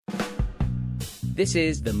This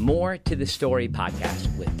is the More to the Story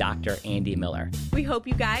podcast with Dr. Andy Miller. We hope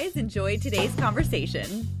you guys enjoyed today's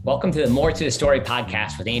conversation. Welcome to the More to the Story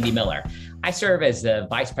podcast with Andy Miller. I serve as the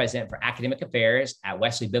Vice President for Academic Affairs at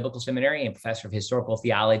Wesley Biblical Seminary and Professor of Historical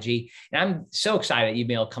Theology. And I'm so excited you've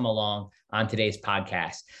been able to come along on today's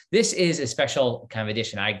podcast. This is a special kind of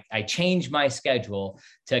edition. I changed my schedule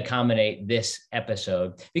to accommodate this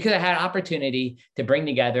episode because I had an opportunity to bring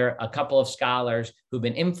together a couple of scholars who've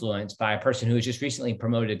been influenced by a person who was just recently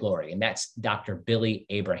promoted to glory. And that's Dr. Billy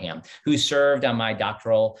Abraham, who served on my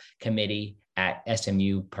doctoral committee at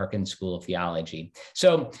SMU Perkins School of Theology.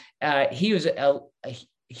 So he was a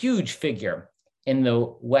huge figure in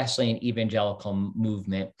the Wesleyan evangelical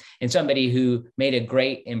movement and somebody who made a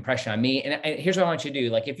great impression on me. And here's what I want you to do.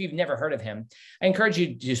 Like, if you've never heard of him, I encourage you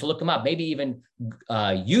to just look him up, maybe even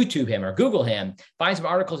YouTube him or Google him, find some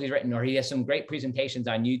articles he's written, or he has some great presentations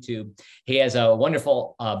on YouTube. He has a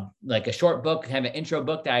wonderful, like a short book, kind of an intro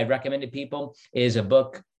book that I recommend to people, is a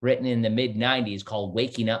book written in the mid-90s called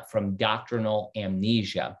Waking Up from Doctrinal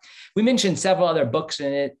Amnesia. We mentioned several other books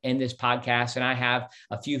in this podcast, and I have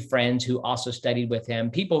a few friends who also studied with him,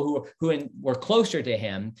 people who were closer to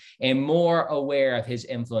him and more aware of his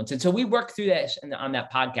influence. And so we worked through this on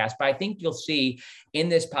that podcast, but I think you'll see in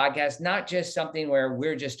this podcast, not just something where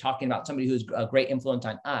we're just talking about somebody who's a great influence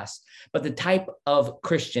on us, but the type of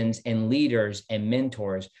Christians and leaders and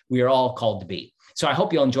mentors we are all called to be. So I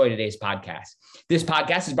hope you'll enjoy today's podcast. This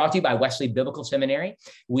podcast is brought to you by Wesley Biblical Seminary.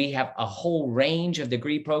 We have a whole range of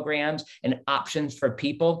degree programs and options for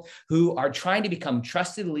people who are trying to become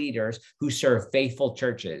trusted leaders who serve faithful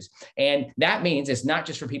churches. And that means it's not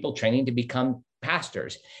just for people training to become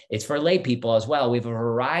pastors. It's for lay people as well. We have a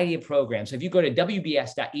variety of programs. So if you go to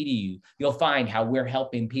wbs.edu, you'll find how we're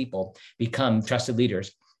helping people become trusted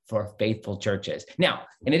leaders for faithful churches. Now,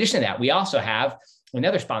 in addition to that, we also have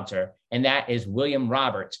another sponsor, and that is William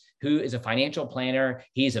Roberts, who is a financial planner.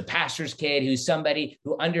 He's a pastor's kid, who's somebody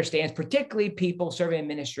who understands, particularly people serving in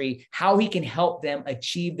ministry, how he can help them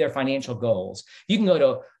achieve their financial goals. You can go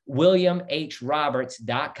to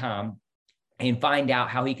williamhroberts.com and find out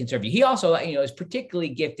how he can serve you. He also, is particularly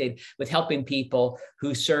gifted with helping people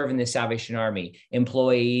who serve in the Salvation Army,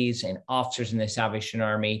 employees and officers in the Salvation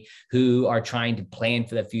Army who are trying to plan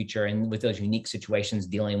for the future and with those unique situations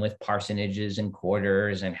dealing with parsonages and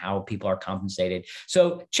quarters and how people are compensated.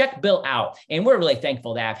 So check Bill out. And we're really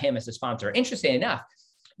thankful to have him as a sponsor. Interesting enough,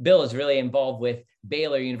 Bill is really involved with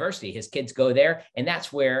Baylor University. His kids go there, and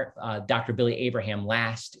that's where Dr. Billy Abraham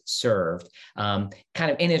last served. Kind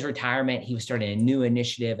of in his retirement, he was starting a new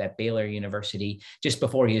initiative at Baylor University just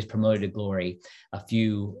before he was promoted to glory a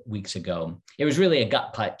few weeks ago. It was really a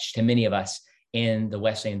gut punch to many of us in the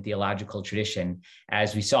Wesleyan theological tradition,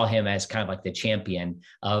 as we saw him as kind of like the champion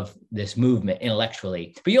of this movement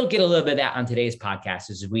intellectually. But you'll get a little bit of that on today's podcast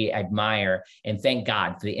as we admire and thank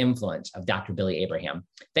God for the influence of Dr. Billy Abraham.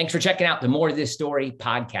 Thanks for checking out the More to This Story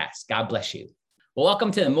podcast. God bless you. Well,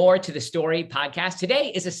 welcome to the More to the Story podcast.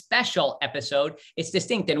 Today is a special episode. It's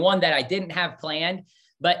distinct and one that I didn't have planned,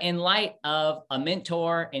 but in light of a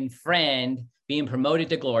mentor and friend being promoted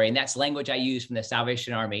to glory, and that's language I use from the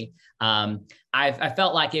Salvation Army, I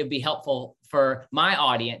felt like it would be helpful for my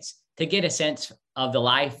audience to get a sense of the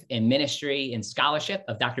life and ministry and scholarship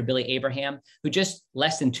of Dr. Billy Abraham, who just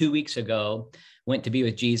less than 2 weeks ago went to be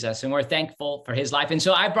with Jesus. And we're thankful for his life. And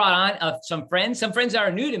so I brought on some friends that are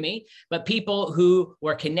new to me, but people who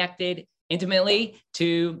were connected intimately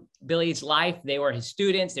to Billy's life. They were his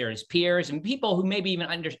students, they were his peers, and people who maybe even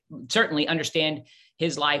certainly understand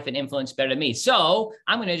his life and influence better than me. So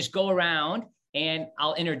I'm going to just go around and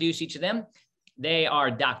I'll introduce each of them. They are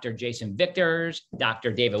Dr. Jason Victors,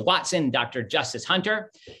 Dr. David Watson, Dr. Justice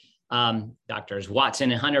Hunter. Doctors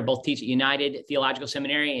Watson and Hunter both teach at United Theological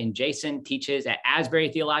Seminary, and Jason teaches at Asbury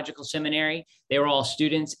Theological Seminary. They were all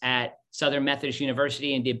students at Southern Methodist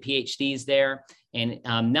University and did PhDs there. And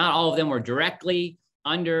not all of them were directly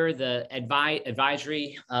under the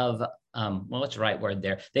advisory of, what's the right word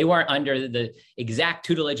there? They weren't under the exact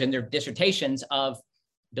tutelage in their dissertations of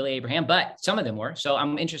Billy Abraham, but some of them were. So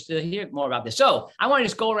I'm interested to hear more about this. So I want to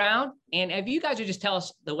just go around, and if you guys would just tell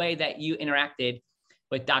us the way that you interacted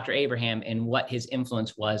with Dr. Abraham and what his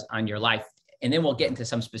influence was on your life, and then we'll get into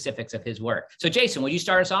some specifics of his work. So Jason, would you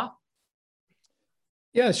start us off?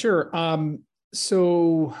 Yeah, sure.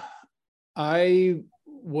 So I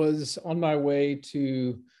was on my way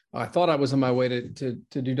to, I thought I was on my way to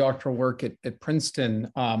do doctoral work at Princeton.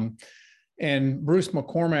 And Bruce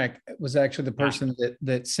McCormack was actually the person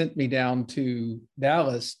that sent me down to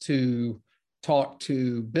Dallas to talked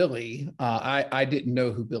to Billy, I didn't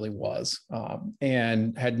know who Billy was,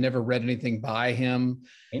 and had never read anything by him.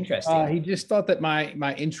 Interesting. He just thought that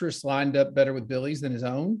my interests lined up better with Billy's than his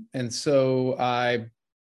own. And so I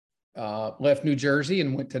left New Jersey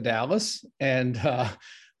and went to Dallas, and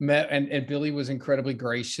met, and Billy was incredibly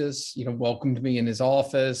gracious, welcomed me in his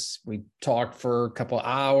office. We talked for a couple of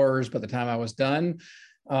hours. By the time I was done,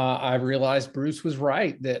 I realized Bruce was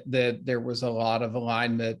right, that there was a lot of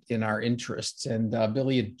alignment in our interests. And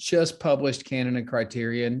Billy had just published Canon and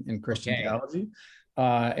Criterion in Christian Theology.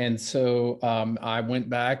 And so I went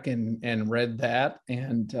back and read that,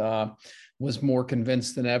 and was more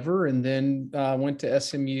convinced than ever. And then went to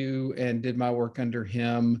SMU and did my work under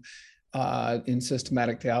him in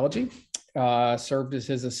systematic theology. Served as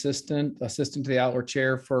his assistant to the Outler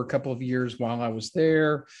Chair for a couple of years while I was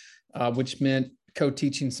there, which meant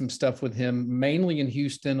co-teaching some stuff with him, mainly in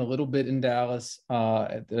Houston, a little bit in Dallas,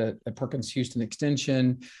 at Perkins Houston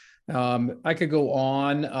Extension. I could go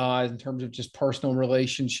on in terms of just personal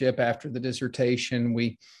relationship. After the dissertation,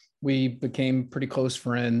 we became pretty close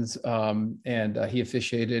friends, and he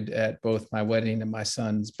officiated at both my wedding and my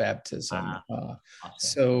son's baptism. Awesome.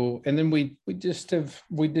 So, and then we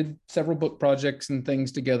did several book projects and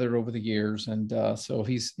things together over the years, and so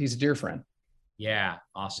he's a dear friend. Yeah,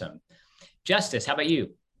 awesome. Justice, how about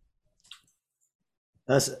you?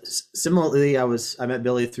 Similarly, I met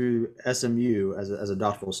Billy through SMU as a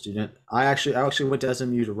doctoral student. I actually went to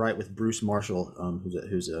SMU to write with Bruce Marshall,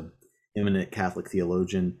 who's a eminent Catholic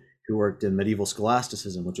theologian who worked in medieval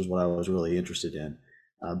scholasticism, which is what I was really interested in.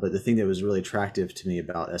 But the thing that was really attractive to me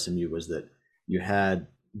about SMU was that you had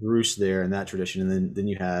Bruce there in that tradition, and then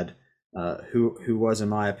you had who was, in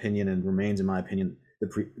my opinion, and remains in my opinion,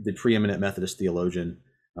 the preeminent Methodist theologian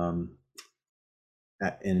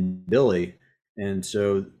in Billy. And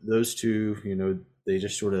so those two, they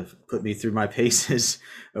just sort of put me through my paces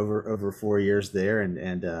over 4 years there,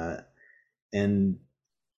 and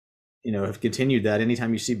have continued that.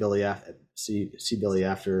 Anytime you see Billy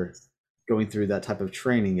after going through that type of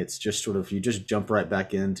training, it's just sort of, you just jump right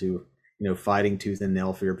back into fighting tooth and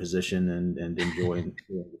nail for your position and enjoying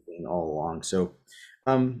everything all along. So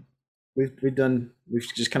we've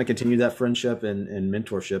just kind of continued that friendship and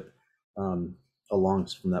mentorship along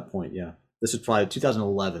from that point. Yeah. This was probably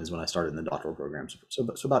 2011 is when I started in the doctoral program. So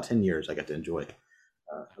about 10 years, I got to enjoy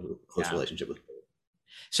a close relationship with Billy.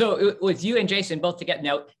 So with you and Jason both together,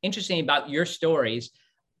 now, interesting about your stories,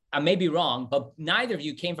 I may be wrong, but neither of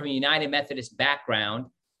you came from a United Methodist background,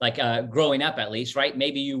 like growing up at least, right?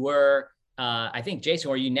 Maybe you were, I think, Jason,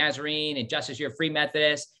 were you Nazarene, and Justice, you're a Free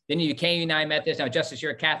Methodist, then you became United Methodist, now Justice,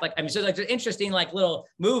 you're a Catholic. I mean, so like an interesting like little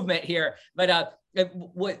movement here, but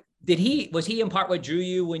was he in part what drew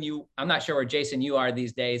you when you, I'm not sure where Jason you are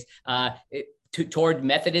these days, toward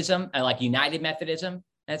Methodism, like United Methodism in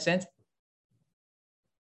that sense?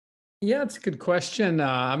 Yeah, it's a good question.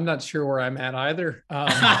 I'm not sure where I'm at either.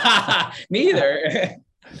 Me either.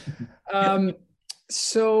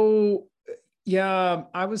 So yeah,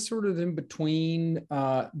 I was sort of in between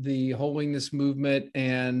the holiness movement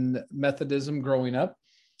and Methodism growing up.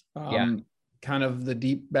 Kind of the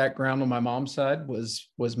deep background on my mom's side was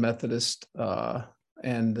Methodist,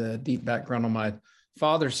 and the deep background on my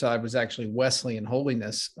father's side was actually Wesleyan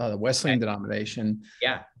holiness, the Wesleyan denomination.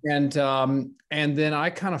 Yeah. And then I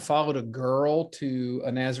kind of followed a girl to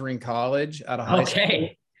a Nazarene college out of high school.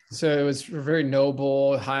 So it was very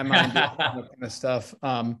noble, high-minded kind of stuff.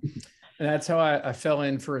 And that's how I fell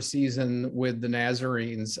in for a season with the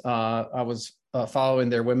Nazarenes. I was following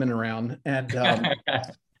their women around, and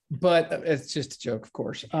but it's just a joke, of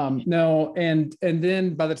course. No, and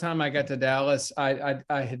then by the time I got to Dallas, I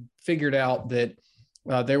had figured out that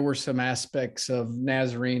there were some aspects of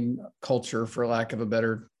Nazarene culture, for lack of a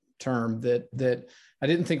better term, that I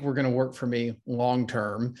didn't think were going to work for me long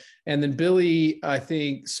term. And then Billy, I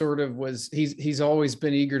think, sort of he's always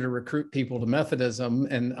been eager to recruit people to Methodism,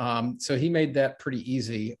 and so he made that pretty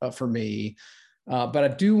easy for me. But I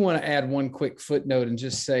do want to add one quick footnote and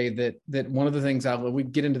just say that one of the things we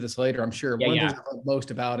get into this later, I'm sure. One of the things I loved most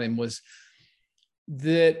about him was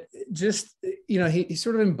that just, he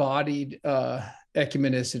sort of embodied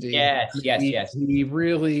ecumenicity. Yes. He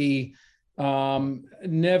really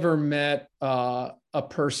never met a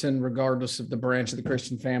person, regardless of the branch of the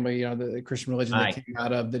Christian family, the Christian religion they came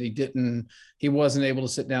out of, that he wasn't able to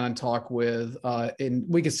sit down and talk with. And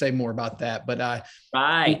we could say more about that, but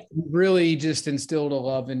he really just instilled a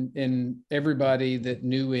love in everybody that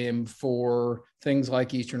knew him for things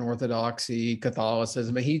like Eastern Orthodoxy,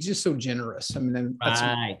 Catholicism. He's just so generous. I mean,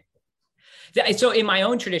 So in my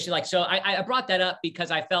own tradition, I brought that up because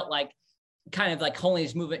I felt like kind of like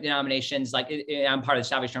holiness movement denominations. Like I'm part of the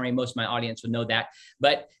Salvation Army. Most of my audience would know that.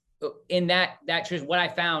 But in that church, what I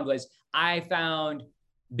found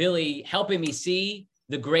Billy helping me see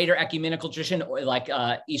the greater ecumenical tradition, or like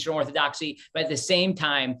Eastern Orthodoxy, but at the same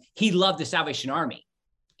time, he loved the Salvation Army.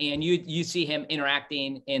 And you see him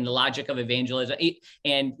interacting in the logic of evangelism.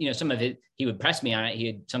 And, some of it, he would press me on it. He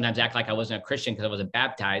would sometimes act like I wasn't a Christian because I wasn't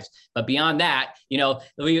baptized. But beyond that, and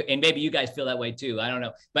maybe you guys feel that way too. I don't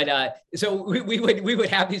know. But so we would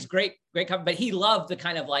have these great but he loved the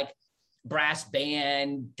kind of like brass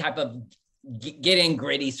band type of getting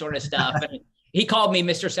gritty sort of stuff. And he called me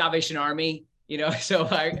Mr. Salvation Army. So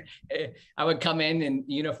I would come in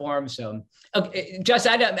uniform. So, okay,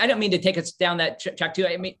 Justin, I don't mean to take us down that track too.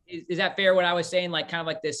 I mean, is that fair? What I was saying, like kind of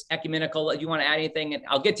like this ecumenical. You want to add anything? And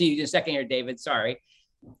I'll get to you in a second here, David. Sorry.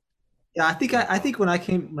 Yeah, I think when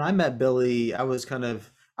I met Billy,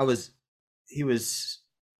 he was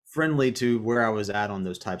friendly to where I was at on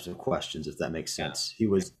those types of questions, if that makes sense. Yeah.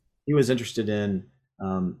 He was interested in.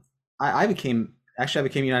 I became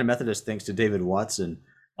United Methodist thanks to David Watson.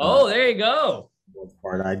 Oh, there you go.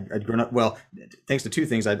 I'd grown up, well, thanks to two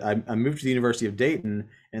things. I moved to the University of Dayton,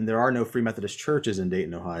 and there are no Free Methodist churches in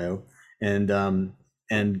Dayton, Ohio.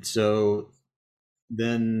 And so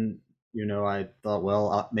then, I thought,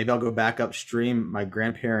 well, maybe I'll go back upstream. My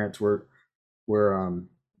grandparents were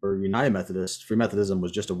United Methodist. Free Methodism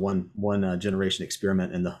was just a one generation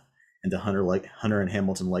experiment in the Hunter and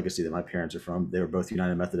Hamilton legacy that my parents are from. They were both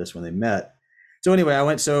United Methodist when they met. So anyway,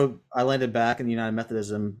 I landed back in United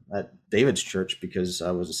Methodism at David's church because I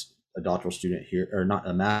was a doctoral student here, or not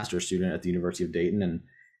a master's student at the University of Dayton,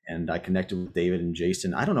 and I connected with David and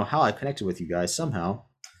Jason. I don't know how I connected with you guys somehow,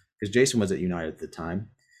 because Jason was at United at the time.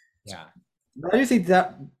 Yeah. But I do think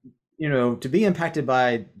that, to be impacted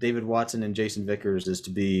by David Watson and Jason Vickers is to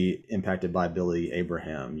be impacted by Billy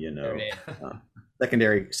Abraham,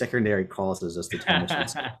 secondary causes, as the Thomas would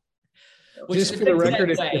say. Just for the record,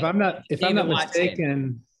 if I'm not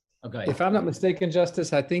mistaken,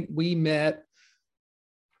 Justice, I think we met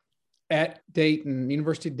at Dayton,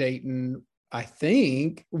 University of Dayton, I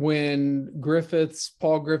think when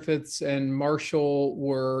Paul Griffiths and Marshall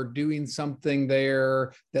were doing something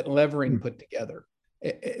there that Levering put together.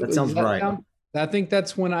 That sounds right. I think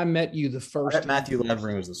that's when I met you the first. Matthew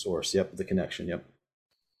Levering was the source. Yep. The connection. Yep.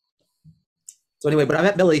 So anyway, but I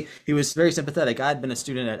met Billy. He was very sympathetic. I had been a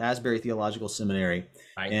student at Asbury Theological Seminary,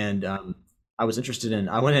 right. And I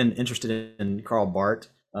went in interested in Karl Barth.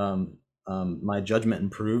 My judgment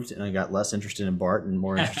improved, and I got less interested in Barth and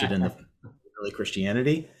more interested in the early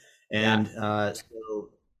Christianity. And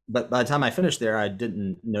but by the time I finished there, I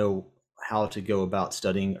didn't know how to go about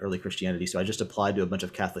studying early Christianity. So I just applied to a bunch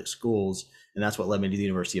of Catholic schools, and that's what led me to the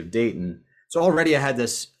University of Dayton. So already I had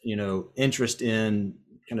this, interest in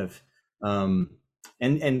kind of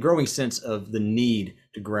and growing sense of the need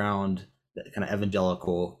to ground that kind of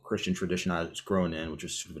evangelical Christian tradition I was grown in, which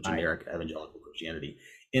was sort of a generic evangelical Christianity,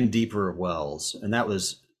 in deeper wells. And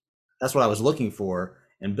that's what I was looking for.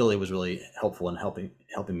 And Billy was really helpful in helping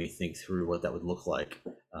me think through what that would look like,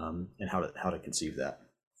 and how to conceive that.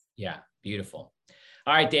 Yeah, beautiful.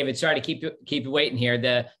 All right, David. Sorry to keep you waiting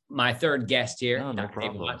here. My third guest here, no Dr.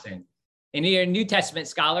 problem. David Watson. And you're a New Testament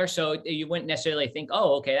scholar, so you wouldn't necessarily think,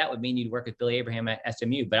 oh, okay, that would mean you'd work with Billy Abraham at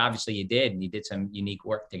SMU, but obviously you did, and you did some unique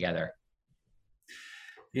work together.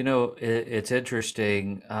 It's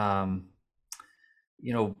interesting.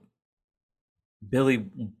 Billy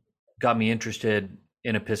got me interested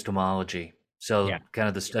in epistemology. So kind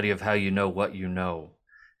of the study of how you know what you know.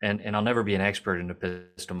 And I'll never be an expert in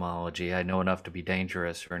epistemology. I know enough to be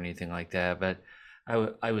dangerous or anything like that. But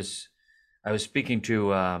I was speaking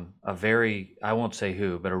to a very, I won't say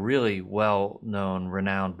who, but a really well-known,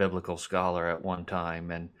 renowned biblical scholar at one time.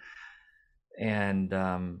 And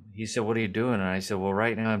he said, "What are you doing?" And I said, "Well,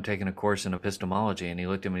 right now I'm taking a course in epistemology." And he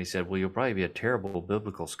looked at me and he said, "Well, you'll probably be a terrible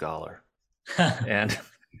biblical scholar." and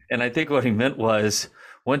I think what he meant was,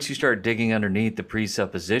 once you start digging underneath the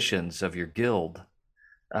presuppositions of your guild,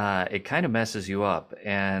 it kind of messes you up.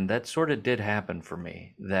 And that sort of did happen for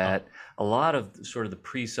me, that a lot of sort of the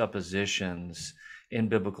presuppositions in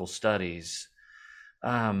biblical studies,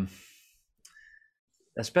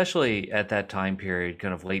 especially at that time period,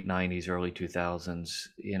 kind of late 90s, early 2000s,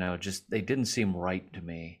 just they didn't seem right to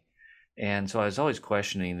me. And so I was always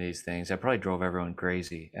questioning these things. I probably drove everyone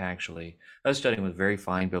crazy, actually. I was studying with a very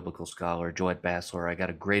fine biblical scholar, Joette Bassler. I got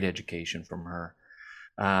a great education from her.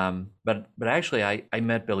 But actually, I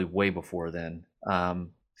met Billy way before then.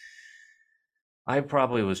 I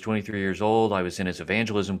probably was 23 years old. I was in his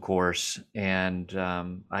evangelism course, and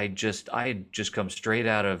I had just come straight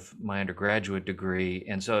out of my undergraduate degree,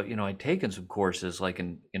 and so I'd taken some courses like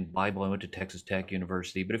in Bible. I went to Texas Tech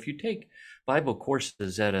University, but if you take Bible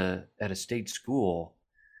courses at a state school,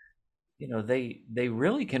 they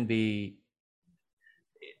really can be,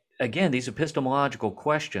 again, these epistemological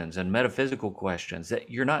questions and metaphysical questions that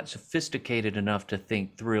you're not sophisticated enough to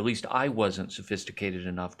think through. At least I wasn't sophisticated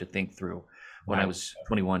enough to think through when I was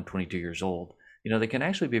 21, 22 years old. They can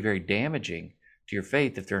actually be very damaging to your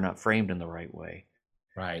faith if they're not framed in the right way.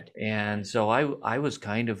 Right. And so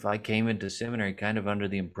I came into seminary kind of under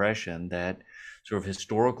the impression that sort of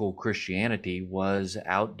historical Christianity was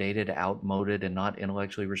outdated, outmoded, and not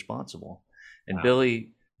intellectually responsible. And Wow.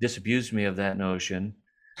 Billy disabused me of that notion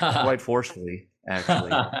quite forcefully,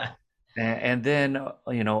 actually. And then,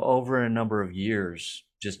 over a number of years,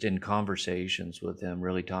 just in conversations with him,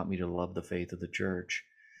 really taught me to love the faith of the church.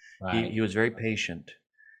 Right. He was very patient,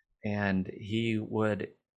 and he would,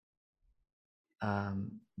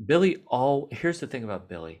 here's the thing about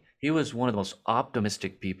Billy. He was one of the most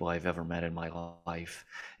optimistic people I've ever met in my life.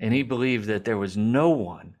 And he believed that there was no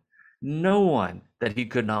one that he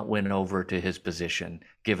could not win over to his position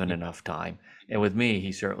given enough time. And with me,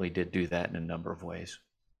 he certainly did do that in a number of ways.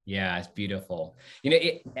 Yeah, it's beautiful.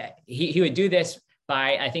 He would do this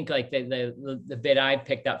by, I think, like the bit I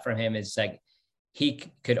picked up from him is like he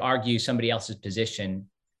could argue somebody else's position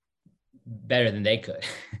better than they could.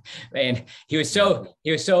 And he was so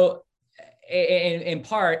in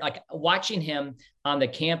part, like watching him on the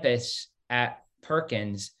campus at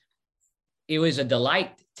Perkins, it was a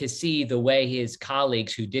delight to see the way his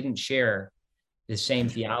colleagues who didn't share the same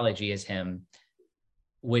theology as him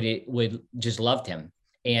would just loved him,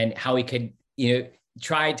 and how he could,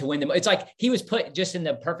 try to win them. It's like he was put just in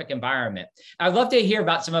the perfect environment. I'd love to hear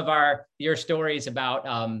about some of your stories about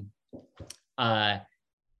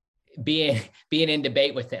being in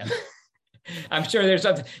debate with him. I'm sure there's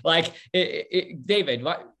something like David.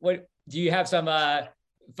 What do you have some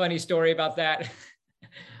funny story about that?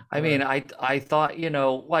 I mean, I thought,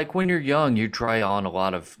 like when you're young, you try on a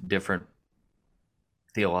lot of different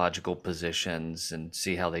theological positions and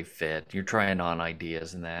see how they fit. You're trying on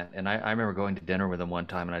ideas and that. And I remember going to dinner with him one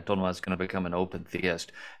time, and I told him I was going to become an open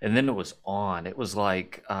theist. And then it was on. It was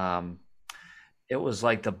like the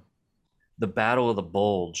Battle of the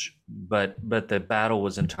Bulge, but the battle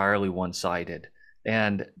was entirely one-sided.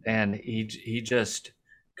 And he just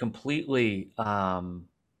completely, I'll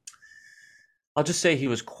just say he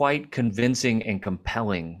was quite convincing and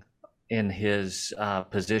compelling in his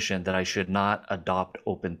position that I should not adopt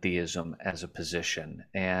open theism as a position.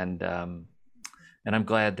 And I'm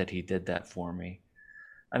glad that he did that for me.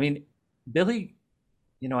 I mean, Billy,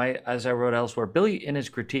 as I wrote elsewhere, Billy in his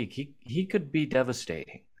critique, he could be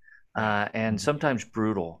devastating and sometimes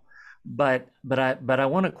brutal. But I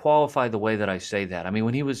want to qualify the way that I say that. I mean,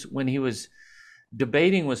 when he was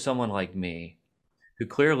debating with someone like me, who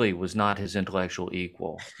clearly was not his intellectual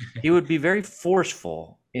equal, he would be very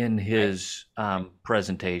forceful in his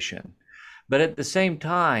presentation. But at the same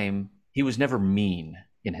time, he was never mean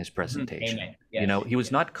in his presentation. Amen. Yes. He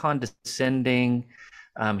was not condescending.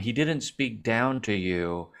 He didn't speak down to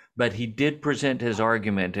you, but he did present his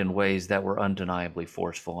argument in ways that were undeniably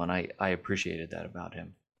forceful. And I appreciated that about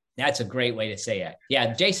him. That's a great way to say it.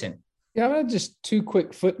 Yeah, Jason. Yeah, I'm just two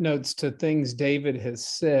quick footnotes to things David has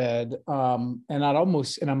said. And I'm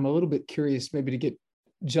a little bit curious maybe to get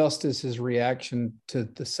Justice's reaction to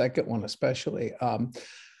the second one, especially.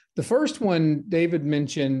 The first one, David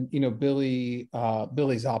mentioned,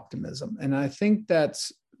 Billy's optimism. And I think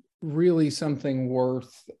that's really something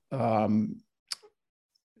worth saying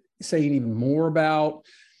even more about.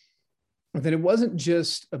 That it wasn't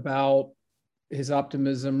just about his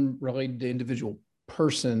optimism related to individual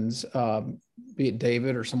persons, be it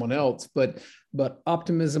David or someone else, but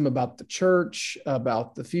optimism about the church,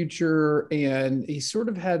 about the future. And he sort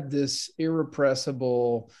of had this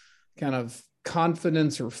irrepressible kind of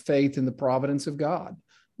confidence or faith in the providence of God,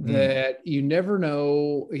 that you never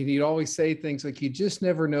know. He'd always say things like, you just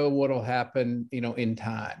never know what'll happen, in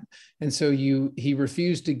time. And so he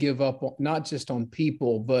refused to give up, not just on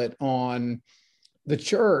people, but on the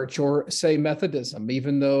church, or say Methodism,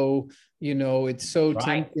 even though, it's so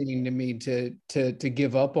tempting to me to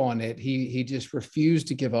give up on it. He just refused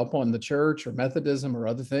to give up on the church or Methodism or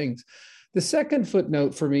other things. The second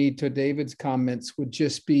footnote for me to David's comments would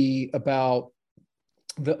just be about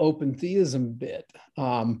the open theism bit.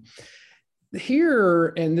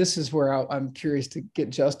 Here, and this is where I'm curious to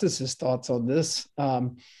get Justice's thoughts on this.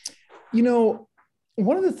 One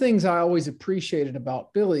of the things I always appreciated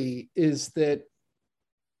about Billy is that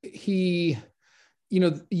he,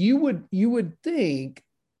 you would think,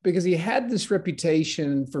 because he had this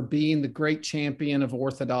reputation for being the great champion of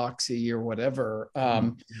orthodoxy or whatever.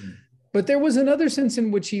 But there was another sense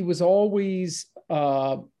in which he was always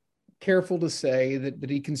careful to say that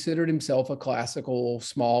he considered himself a classical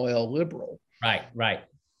small L liberal. Right.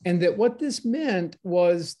 And that what this meant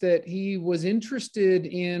was that he was interested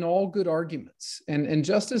in all good arguments. And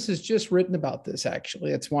Justice has just written about this, actually.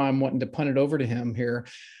 That's why I'm wanting to punt it over to him here.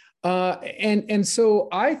 And so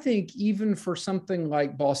I think even for something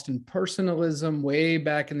like Boston personalism, way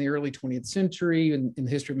back in the early 20th century in the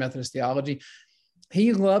history of Methodist theology,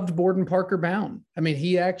 he loved Borden Parker Bound. I mean,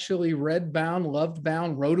 he actually read Bound, loved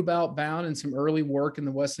Bound, wrote about Bound in some early work in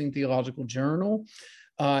the Wesleyan Theological Journal.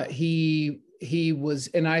 He was,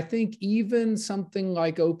 and I think even something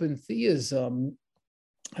like open theism,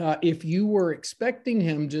 if you were expecting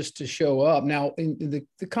him just to show up, now in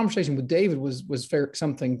the conversation with David was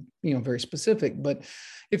something, very specific, but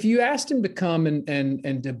if you asked him to come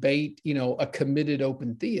and debate, a committed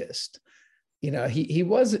open theist, he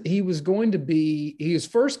was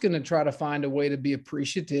first going to try to find a way to be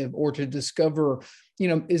appreciative or to discover,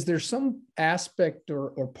 is there some aspect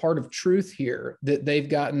or part of truth here that they've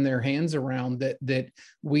gotten their hands around that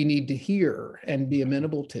we need to hear and be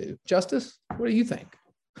amenable to? Justice, what do you think?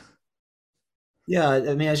 Yeah,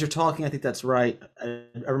 I mean, as you're talking, I think that's right. I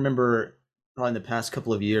remember probably in the past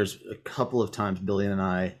couple of years, a couple of times, Billy and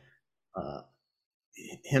I,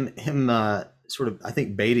 him sort of, I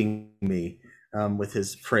think, baiting me with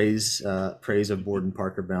his praise of Borden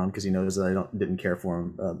Parker Bound, because he knows that I didn't care for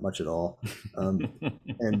him much at all,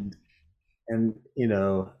 and in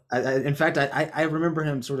fact, I remember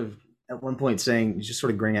him sort of at one point saying, just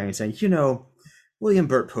sort of grinning at me, saying, William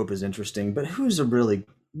Burt Pope is interesting, but who's a really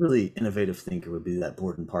innovative thinker would be that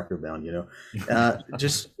Borden Parker Bound,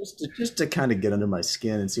 just to kind of get under my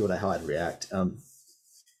skin and see how I'd react.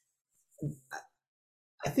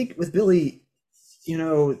 I think with Billy,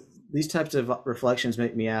 these types of reflections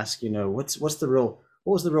make me ask, what was the real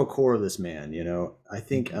core of this man? I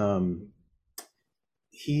think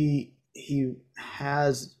he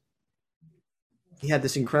had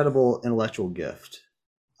this incredible intellectual gift.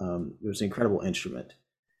 It was an incredible instrument,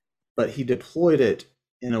 but he deployed it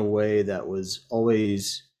in a way that was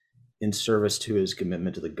always in service to his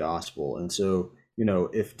commitment to the gospel. And so,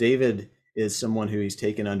 if David is someone who he's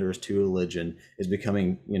taken under his tutelage and is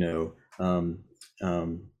becoming,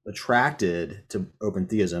 attracted to open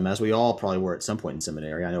theism, as we all probably were at some point in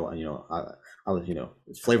seminary. I know, I was,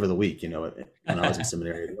 it's flavor of the week, when I was in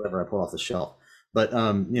seminary, whatever I pull off the shelf. But,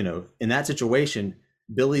 in that situation,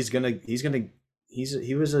 Billy's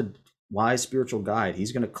he was a wise spiritual guide.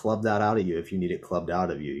 He's going to club that out of you if you need it clubbed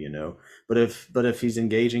out of you, but if he's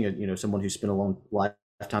engaging someone who's spent a long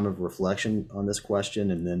lifetime of reflection on this question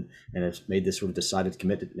and has made this sort of decided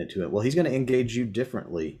commitment to it, well, he's going to engage you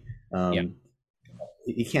differently.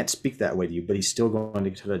 He can't speak that way to you, but he's still going to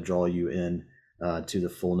try to draw you in to the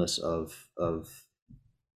fullness of the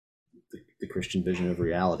Christian vision of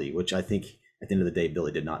reality, which I think at the end of the day,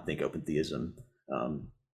 Billy did not think open theism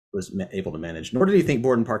was able to manage, nor did he think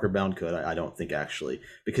Borden Parker Bound could. I don't think, actually,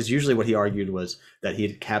 because usually what he argued was that he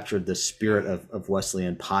had captured the spirit of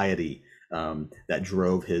Wesleyan piety that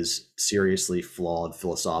drove his seriously flawed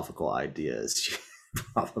philosophical ideas.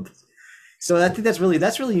 Probably. So I think that's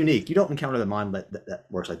really unique. You don't encounter the mind that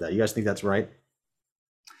works like that. You guys think that's right?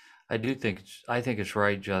 I think it's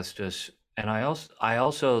right, Justice. And I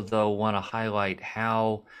also though want to highlight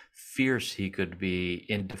how fierce he could be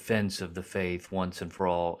in defense of the faith once and for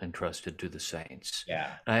all entrusted to the saints.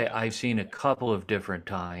 Yeah. I've seen a couple of different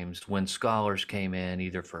times when scholars came in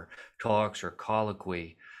either for talks or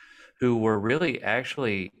colloquy who were really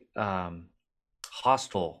actually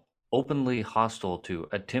openly hostile to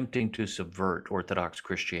attempting to subvert Orthodox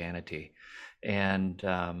Christianity. And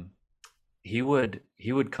he would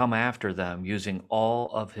come after them using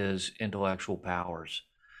all of his intellectual powers.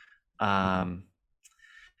 I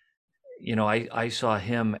saw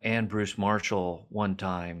him and Bruce Marshall one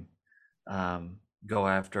time go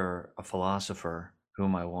after a philosopher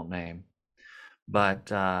whom I won't name,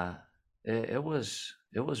 but it was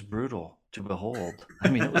brutal to behold. I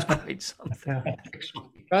mean, it was quite something.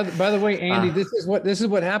 By the way, Andy, this is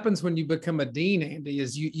what happens when you become a dean. Andy,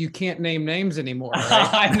 is you can't name names anymore. Right?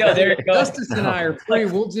 I know. There it goes. Justice and I are free.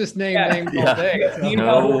 We'll just name names all day.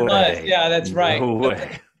 No way. Yeah, that's right. No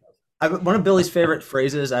way. One of Billy's favorite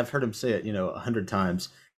phrases, I've heard him say it, 100 times.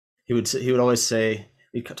 He would always say,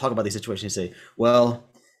 he'd talk about these situations. He'd say, "Well,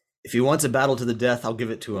 if he wants a battle to the death, I'll give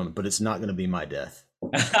it to him, but it's not going to be my death."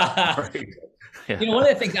 Right. Yeah. One of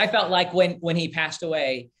the things I felt like when he passed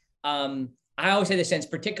away, I I always say this sense,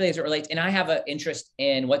 particularly as it relates, and I have an interest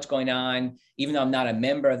in what's going on, even though I'm not a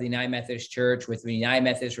member of the United Methodist Church, with the United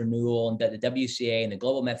Methodist Renewal and the WCA and the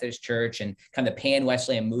Global Methodist Church and kind of the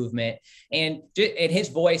Pan-Wesleyan movement, and his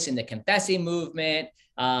voice in the confessing movement,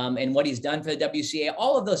 and what he's done for the WCA.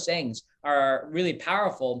 All of those things are really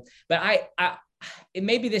powerful. But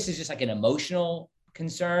maybe this is just like an emotional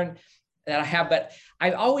concern that I have, but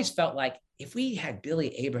I've always felt like if we had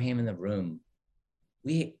Billy Abraham in the room,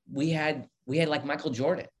 we had like Michael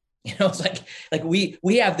Jordan, it's like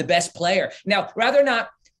we have the best player. Now, rather not,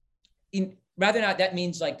 that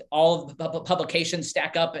means like all of the publications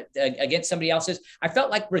stack up against somebody else's. I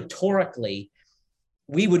felt like rhetorically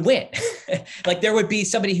we would win. Like there would be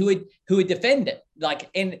somebody who would defend it. Like,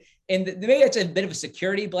 and maybe it's a bit of a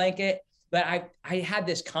security blanket, but I had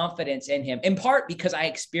this confidence in him, in part because I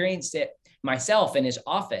experienced it myself in his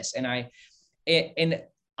office. And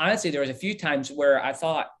honestly, there was a few times where I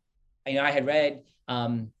thought, I had read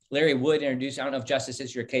Larry Wood introduced, I don't know if justice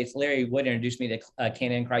is your case, Larry Wood introduced me to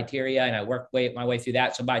Canon criteria, and I worked my way through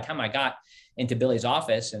that. So by the time I got into Billy's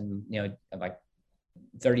office and, I'm like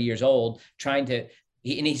 30 years old,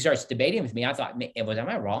 he starts debating with me, I thought, am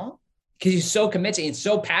I wrong? Because he's so convincing and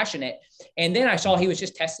so passionate. And then I saw he was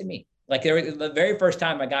just testing me. Like the very first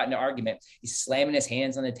time I got into argument, he's slamming his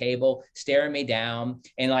hands on the table, staring me down.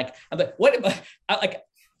 And like, I'm like, what am I,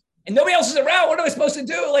 and nobody else is around. What am I supposed to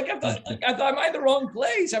do? Like, I thought, am I in the wrong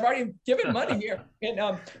place? I've already given money here.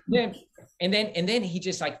 And then he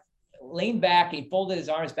just like leaned back. He folded his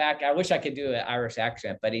arms back. I wish I could do an Irish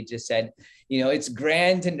accent, but he just said, it's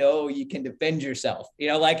grand to know you can defend yourself.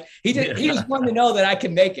 Like he just wanted to know that I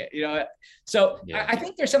can make it. So yeah. I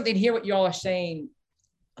think there's something here what y'all are saying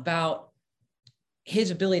about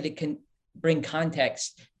his ability to bring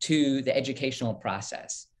context to the educational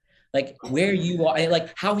process. Like where you are,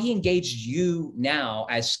 like how he engaged you now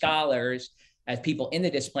as scholars, as people in the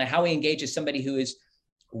discipline, how he engages somebody who is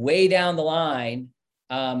way down the line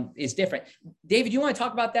is different. David, you want to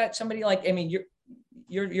talk about that? Somebody like,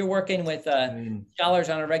 you're working with scholars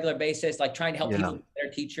on a regular basis, like trying to help people, their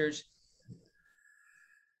teachers.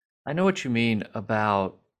 I know what you mean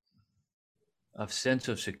about a sense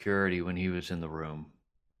of security when he was in the room.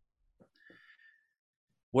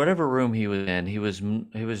 Whatever room he was in, he was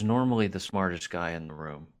normally the smartest guy in the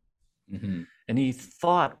room. Mm-hmm. And he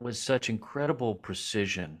thought with such incredible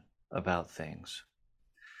precision about things.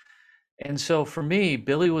 And so for me,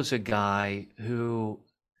 Billy was a guy who,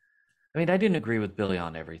 I didn't agree with Billy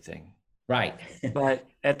on everything. Right. But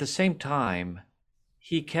at the same time,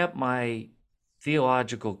 he kept my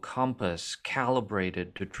theological compass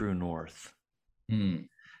calibrated to true north. Mm.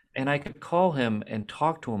 And I could call him and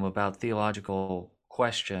talk to him about theological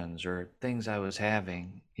questions or things I was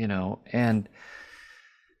having, and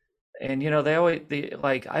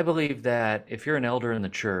I believe that if you're an elder in the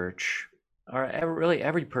church, or really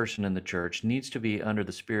every person in the church needs to be under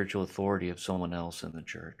the spiritual authority of someone else in the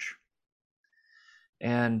church.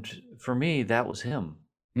 And for me, that was him.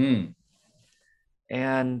 Mm.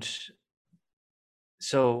 And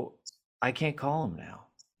so I can't call him now.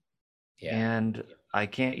 Yeah. And I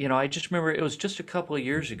can't, I just remember it was just a couple of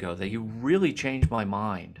years ago that you really changed my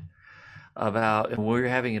mind about, and we were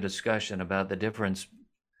having a discussion about the difference,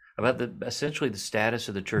 about essentially the status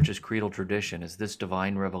of the church's creedal tradition. Is this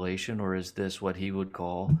divine revelation, or is this what he would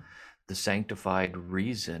call the sanctified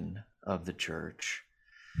reason of the church?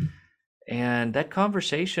 And that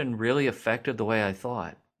conversation really affected the way I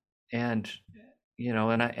thought. And,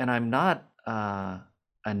 and I'm not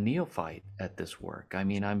a neophyte at this work.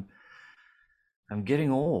 I'm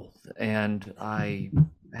getting old, and I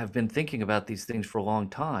have been thinking about these things for a long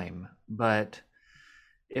time, but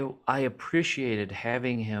I appreciated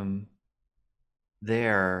having him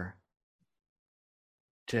there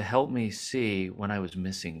to help me see when I was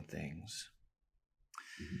missing things.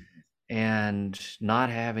 Mm-hmm. And not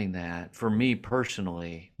having that, for me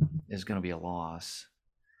personally, is going to be a loss.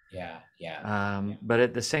 Yeah. But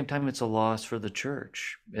at the same time, it's a loss for the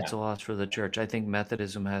church. It's a loss for the church. I think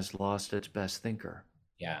Methodism has lost its best thinker.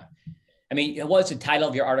 Yeah. What's the title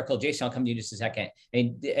of your article? Jason, I'll come to you in just a second.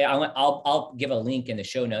 I'll give a link in the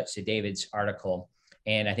show notes to David's article.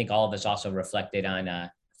 And I think all of us also reflected on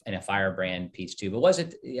in a Firebrand piece too. But was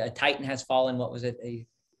it a Titan has fallen? What was it?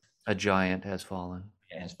 A giant has fallen.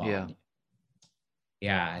 It has fallen.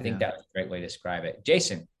 Yeah. I think that was a great way to describe it.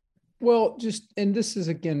 Jason. Well, and this is,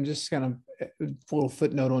 again, just kind of a little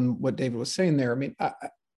footnote on what David was saying there.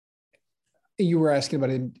 You were asking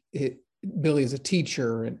about Billy as a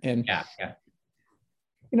teacher, and yeah.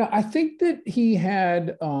 I think that he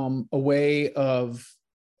had a way of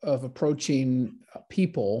approaching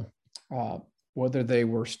people whether they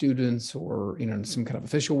were students or, in some kind of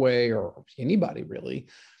official way, or anybody really.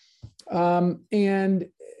 And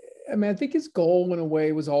I mean, I think his goal in a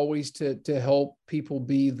way was always to help people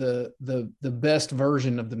be the best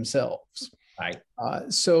version of themselves. Right.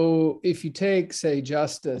 So if you take, say,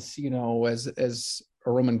 Justice, as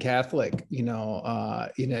a Roman Catholic,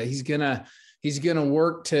 he's gonna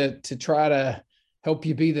work to try to help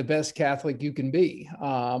you be the best Catholic you can be,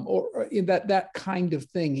 or that kind of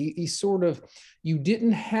thing. He sort of, you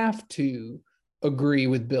didn't have to agree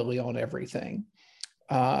with Billy on everything.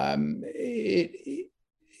 And the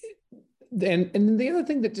other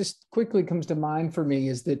thing that just quickly comes to mind for me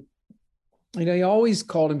is that, he always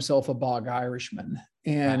called himself a bog Irishman.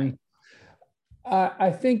 And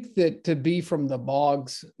I think that to be from the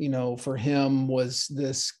bogs, for him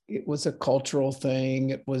it was a cultural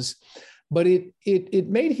thing. But it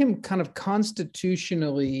made him kind of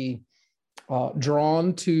constitutionally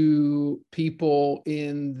drawn to people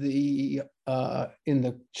in the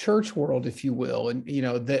church world, if you will, and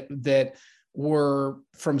that were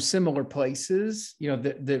from similar places,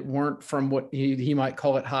 that weren't from what he might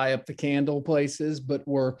call it high up the candle places, but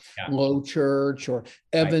were low church or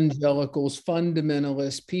evangelicals,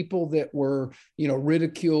 fundamentalists, people that were,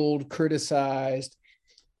 ridiculed, criticized.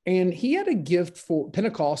 And he had a gift for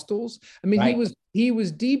Pentecostals. I mean, he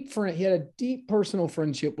was deep friend. He had a deep personal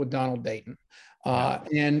friendship with Donald Dayton.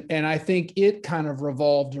 And I think it kind of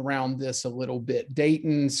revolved around this a little bit.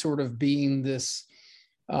 Dayton sort of being this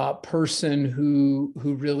person who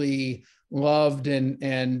really loved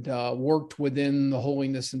and worked within the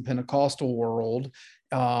holiness and Pentecostal world,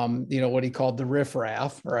 what he called the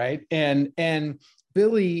riffraff, right? And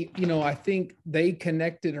Billy, I think they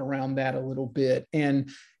connected around that a little bit. And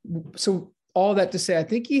so all that to say, I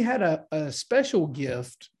think he had a special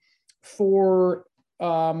gift for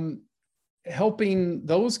helping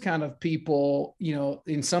those kind of people,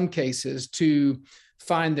 in some cases, to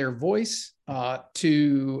find their voice,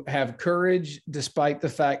 to have courage, despite the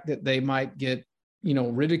fact that they might get,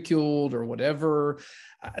 ridiculed or whatever.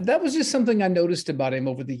 That was just something I noticed about him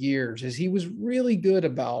over the years, is he was really good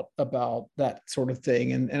about that sort of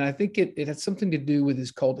thing. And I think it had something to do with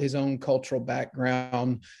his own cultural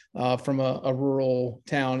background from a rural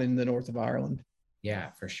town in the north of Ireland.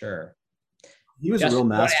 Yeah, for sure. He was a real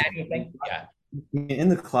master. Yeah. In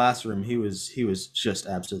the classroom, he was just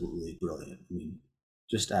absolutely brilliant. I mean,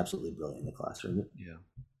 just absolutely brilliant in the classroom. Yeah.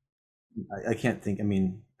 I can't think of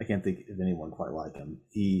anyone quite like him.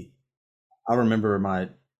 I remember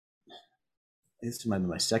this might be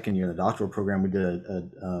my second year in the doctoral program. We did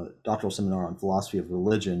a doctoral seminar on philosophy of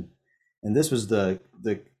religion, and this was the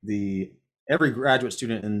every graduate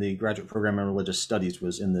student in the graduate program in religious studies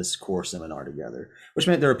was in this core seminar together, which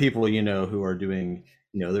meant there are people, who are doing,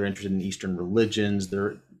 they're interested in Eastern religions.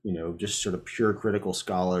 They're, just sort of pure critical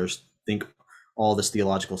scholars, think all this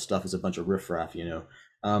theological stuff is a bunch of riffraff,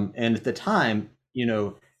 and at the time,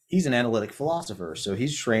 he's an analytic philosopher. So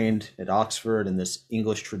he's trained at Oxford in this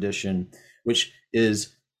English tradition, which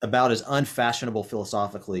is about as unfashionable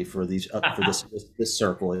philosophically for this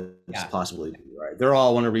circle as possibly be, right? They're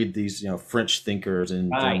all want to read these, French thinkers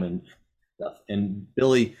and German stuff. And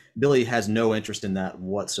Billy has no interest in that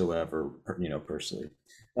whatsoever, personally.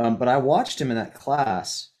 But I watched him in that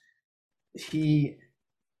class. He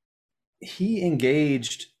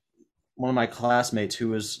engaged one of my classmates who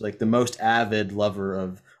was like the most avid lover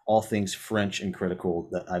of all things French and critical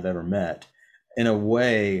that I've ever met, in a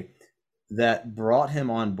way that brought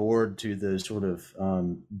him on board to the sort of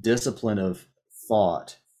discipline of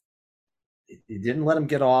thought. It didn't let him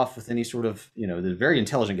get off with any sort of, the very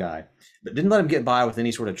intelligent guy, but didn't let him get by with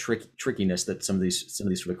any sort of trickiness that some of these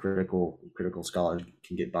sort of critical scholars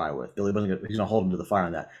can get by with. Billy he's going to hold him to the fire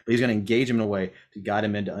on that, but he's going to engage him in a way to guide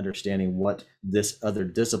him into understanding what this other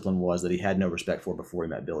discipline was that he had no respect for before he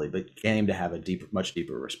met Billy, but came to have a much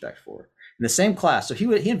deeper respect for. In the same class, so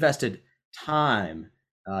he invested time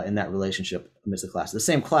in that relationship amidst the class. The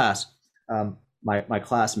same class, my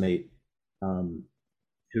classmate,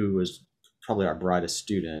 who was probably our brightest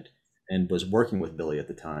student and was working with Billy at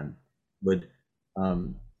the time, David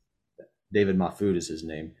Mahfoud is his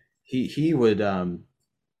name. He would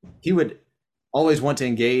always want to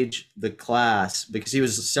engage the class because he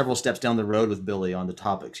was several steps down the road with Billy on the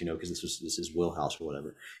topics, because this is his wheelhouse or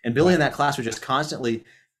whatever. And Billy in that class would just constantly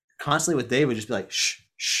with David just be like, shh,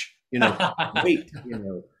 wait,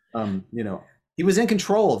 he was in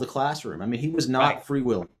control of the classroom. I mean, he was not free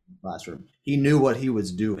will in the classroom. He knew what he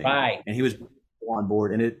was doing, and he was on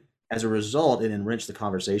board. And as a result, it enriched the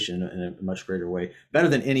conversation in a much greater way, better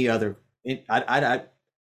than any other. I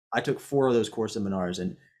took 4 of those core seminars,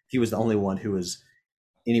 and he was the only one who was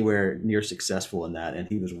anywhere near successful in that, and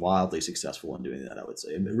he was wildly successful in doing that, I would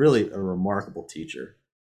say. And really a remarkable teacher.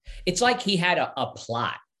 It's like he had a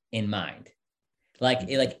plot in mind.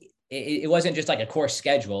 It wasn't just like a course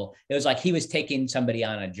schedule. It was like he was taking somebody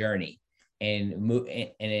on a journey and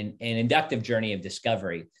an inductive journey of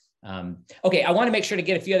discovery. Okay, I want to make sure to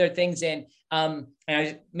get a few other things in.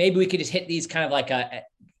 Maybe we could just hit these kind of like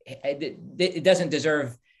it doesn't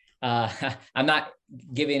deserve, I'm not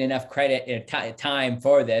giving enough credit time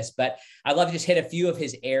for this, but I'd love to just hit a few of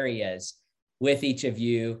his areas with each of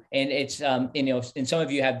you. And it's, and some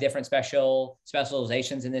of you have different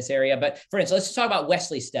specializations in this area, but for instance, let's just talk about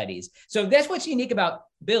Wesley studies. So that's what's unique about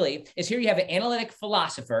Billy is here you have an analytic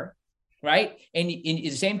philosopher, right? And at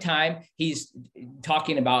the same time, he's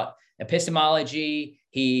talking about epistemology.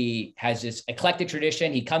 He has this eclectic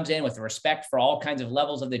tradition. He comes in with respect for all kinds of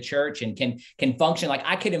levels of the church and can function. Like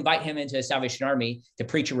I could invite him into the Salvation Army to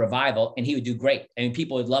preach a revival and he would do great. I mean,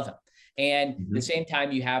 people would love him. And at the same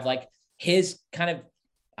time, you have like his kind of,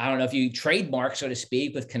 I don't know if you trademark, so to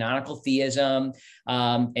speak, with canonical theism.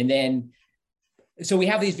 And then, so we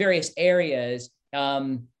have these various areas.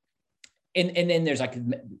 And then there's like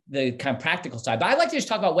the kind of practical side, but I'd like to just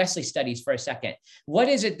talk about Wesley studies for a second. What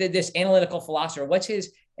is it that this analytical philosopher, what's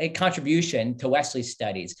his contribution to Wesley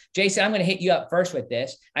studies? Jason, I'm going to hit you up first with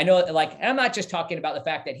this. I know like, I'm not just talking about the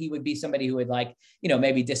fact that he would be somebody who would like,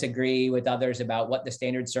 maybe disagree with others about what the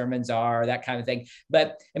standard sermons are, that kind of thing.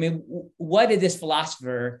 But I mean, what did this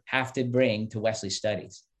philosopher have to bring to Wesley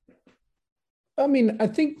studies? I mean, I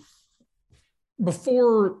think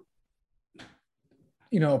before,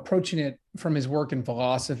 approaching it from his work in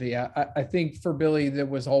philosophy, I think for Billy, there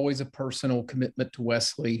was always a personal commitment to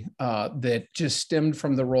Wesley that just stemmed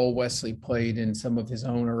from the role Wesley played in some of his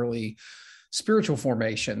own early spiritual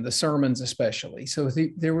formation, the sermons especially. So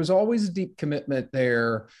there was always a deep commitment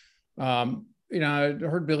there. I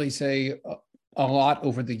heard Billy say a lot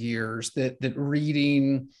over the years that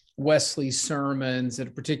reading Wesley's sermons at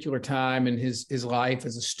a particular time in his life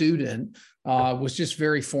as a student was just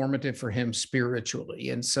very formative for him spiritually.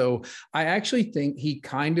 And so I actually think he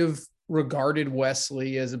kind of regarded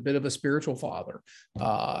Wesley as a bit of a spiritual father.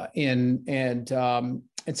 And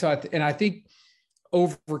so I think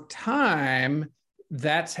over time,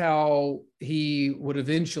 that's how he would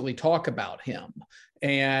eventually talk about him.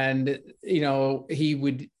 And, he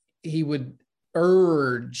would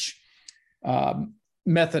urge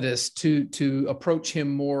Methodists to approach him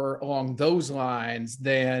more along those lines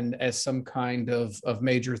than as some kind of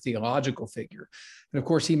major theological figure. And of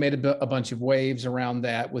course, he made a bunch of waves around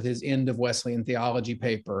that with his End of Wesleyan Theology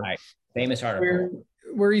paper. Right. Famous article.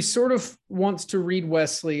 Where he sort of wants to read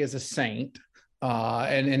Wesley as a saint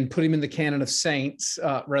and put him in the canon of saints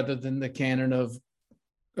rather than the canon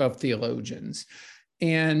of theologians.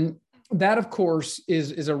 And that, of course,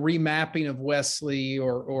 is a remapping of Wesley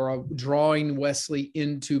or a drawing Wesley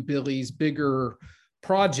into Billy's bigger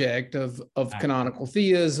project of canonical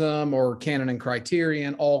theism or canon and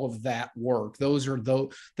criterion, all of that work. Those are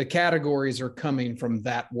the categories are coming from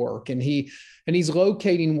that work. And he's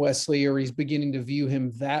locating Wesley, or he's beginning to view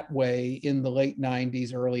him that way in the late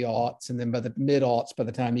 90s, early aughts, and then by the mid aughts, by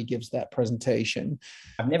the time he gives that presentation.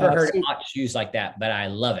 I've never heard aughts used like that, but I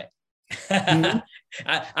love it. Mm-hmm.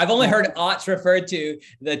 I've only heard aughts referred to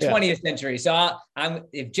the 20th century. So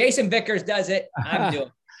if Jason Vickers does it, I'm doing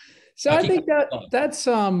it. So I think that's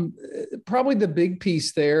probably the big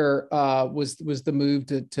piece there was the move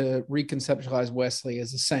to reconceptualize Wesley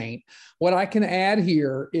as a saint. What I can add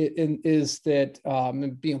here is that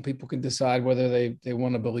people can decide whether they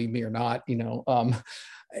want to believe me or not.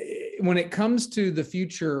 When it comes to the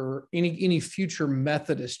future, any future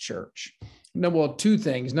Methodist church, two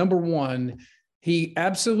things. Number one, he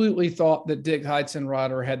absolutely thought that Dick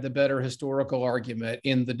Heitzenrater had the better historical argument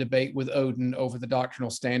in the debate with Oden over the doctrinal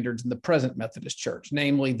standards in the present Methodist Church,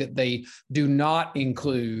 namely that they do not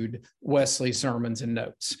include Wesley sermons and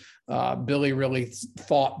notes. Billy really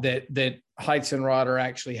thought that Heitzenrater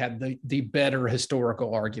actually had the better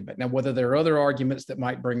historical argument. Now, whether there are other arguments that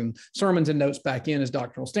might bring sermons and notes back in as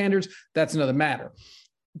doctrinal standards, that's another matter.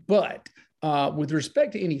 But with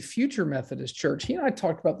respect to any future Methodist church, he and I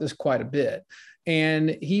talked about this quite a bit.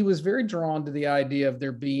 And he was very drawn to the idea of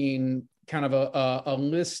there being kind of a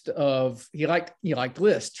list of, he liked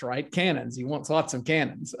lists, right? Canons. He wants lots of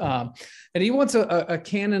canons. And he wants a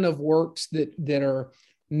canon of works that are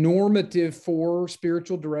normative for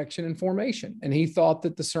spiritual direction and formation. And he thought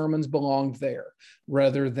that the sermons belonged there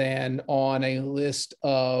rather than on a list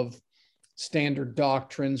of standard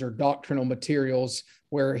doctrines or doctrinal materials,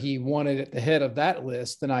 where he wanted at the head of that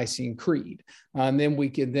list the Nicene Creed. And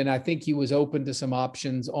then I think he was open to some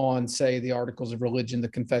options on, say, the Articles of Religion, the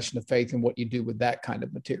Confession of Faith, and what you do with that kind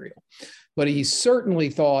of material. But he certainly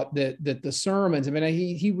thought that the sermons, I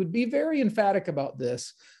mean, he would be very emphatic about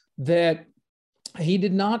this, that he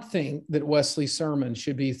did not think that Wesley's sermons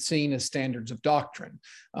should be seen as standards of doctrine.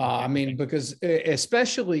 I mean, because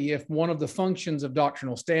especially if one of the functions of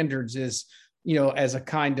doctrinal standards is, as a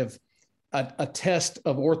kind of a test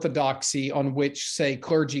of orthodoxy on which, say,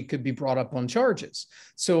 clergy could be brought up on charges.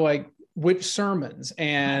 So, like, which sermons,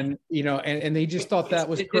 and and they just thought that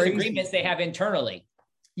was crazy. Disagreements they have internally.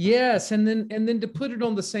 Yes, and then to put it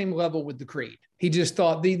on the same level with the creed, he just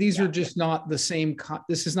thought these are just not the same.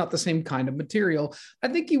 This is not the same kind of material. I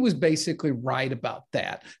think he was basically right about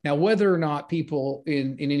that. Now, whether or not people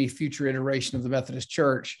in any future iteration of the Methodist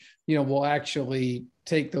Church, will actually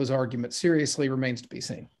take those arguments seriously remains to be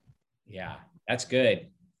seen. Yeah, that's good.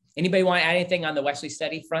 Anybody want to add anything on the Wesley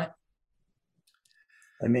study front?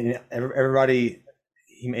 I mean, everybody.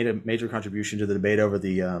 He made a major contribution to the debate over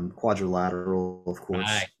the quadrilateral, of course.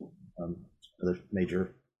 Right. Another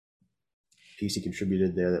major piece he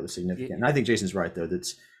contributed there that was significant. And I think Jason's right, though.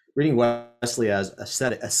 That's reading Wesley as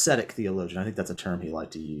ascetic theologian. I think that's a term he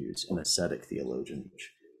liked to use, an ascetic theologian,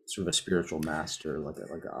 sort of a spiritual master, like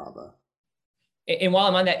Abba. And while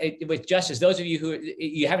I'm on that with Justice, those of you who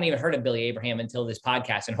you haven't even heard of Billy Abraham until this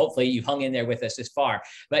podcast, and hopefully you've hung in there with us this far,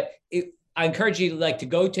 but I encourage you to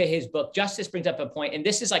go to his book. Justice brings up a point, and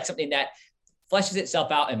this is like something that fleshes itself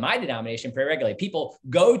out in my denomination pretty regularly. People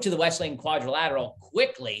go to the Wesleyan quadrilateral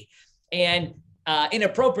quickly and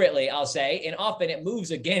inappropriately, I'll say, and often it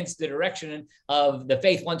moves against the direction of the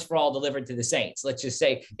faith once for all delivered to the saints, let's just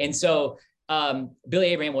say. And so Billy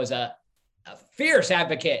Abraham was a fierce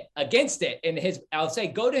advocate against it. And I'll say,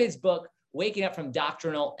 go to his book, Waking Up from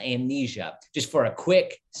Doctrinal Amnesia, just for a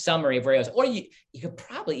quick summary of where he was. Or you could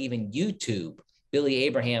probably even YouTube Billy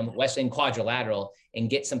Abraham Wesleyan quadrilateral and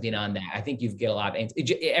get something on that. I think you'd get a lot of,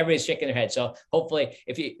 everybody's shaking their head. So hopefully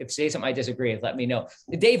if you say something I disagree with, let me know.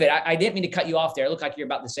 David, I didn't mean to cut you off there. It looked like you're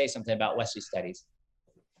about to say something about Wesley studies.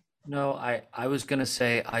 No, I was going to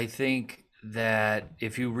say, I think that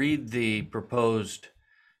if you read the proposed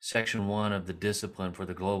Section 1 of the Discipline for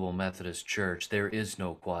the Global Methodist Church, there is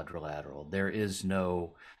no quadrilateral. There is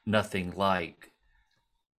nothing like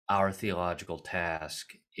our theological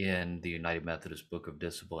task in the United Methodist Book of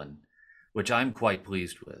Discipline, which I'm quite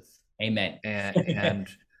pleased with. Amen. And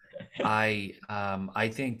I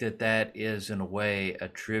think that is in a way a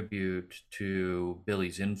tribute to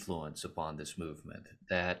Billy's influence upon this movement,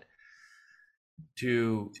 that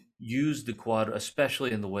to use the quad,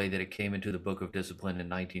 especially in the way that it came into the Book of Discipline in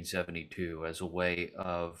 1972 as a way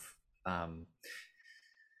of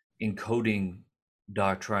encoding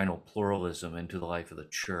doctrinal pluralism into the life of the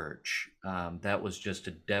church. That was just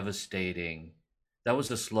that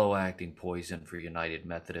was a slow acting poison for United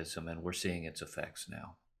Methodism, and we're seeing its effects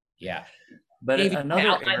now. Yeah. But David, another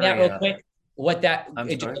outline area, that real quick.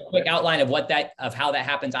 Just a quick outline of how that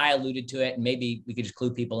happens. I alluded to it, and maybe we could just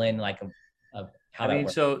clue people in of how that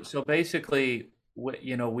works. So basically,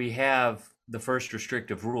 we have the first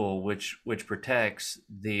restrictive rule, which protects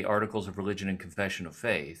the Articles of Religion and Confession of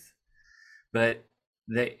Faith, but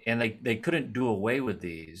they couldn't do away with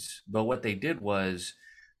these. But what they did was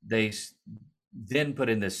they then put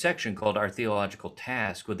in this section called Our Theological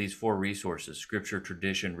Task with these 4 resources: Scripture,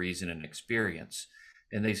 tradition, reason, and experience.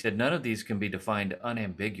 And they said none of these can be defined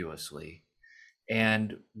unambiguously.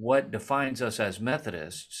 And what defines us as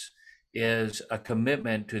Methodists is a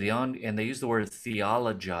commitment to and they use the word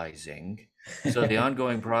theologizing. So the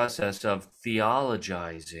ongoing process of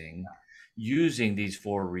theologizing using these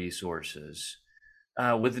 4 resources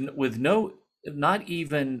with not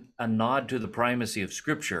even a nod to the primacy of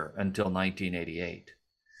Scripture until 1988.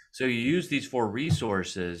 So you use these 4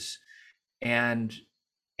 resources, and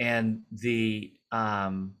the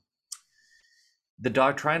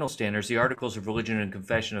doctrinal standards, the Articles of Religion and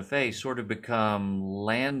Confession of Faith, sort of become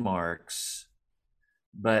landmarks,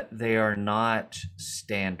 but they are not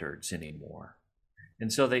standards anymore.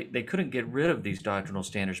 And so they couldn't get rid of these doctrinal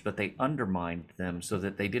standards, but they undermined them so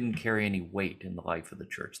that they didn't carry any weight in the life of the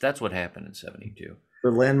church. That's what happened in 72.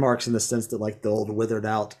 They're landmarks in the sense that, like, the old withered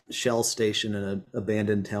out Shell station in an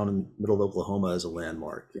abandoned town in the middle of Oklahoma is a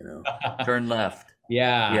landmark, Turn left.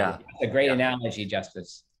 Yeah. That's a great analogy,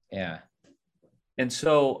 Justice. Yeah. And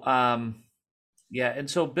so, and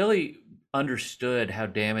so Billy understood how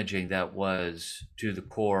damaging that was to the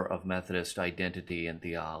core of Methodist identity and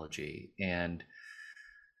theology. And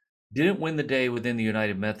Didn't win the day within the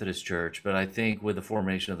United Methodist Church, but I think with the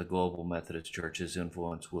formation of the Global Methodist Church, his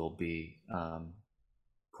influence will be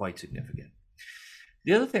quite significant.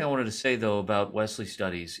 The other thing I wanted to say, though, about Wesley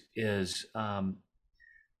studies is an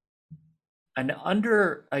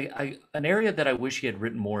area that I wish he had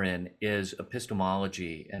written more in is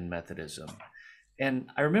epistemology and Methodism. And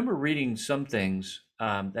I remember reading some things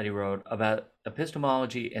that he wrote about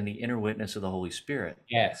epistemology and the inner witness of the Holy Spirit.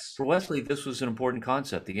 Yes. For Wesley, this was an important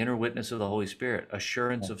concept, the inner witness of the Holy Spirit,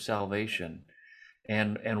 assurance of salvation.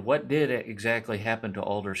 And what did exactly happen to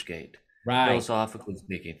Aldersgate, Right. philosophically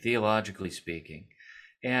speaking, theologically speaking.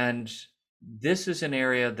 And this is an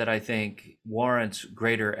area that I think warrants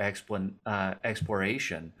greater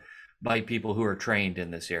exploration by people who are trained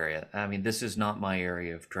in this area. I mean, this is not my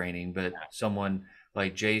area of training, but someone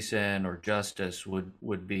like Jason or Justice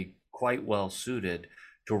would be quite well suited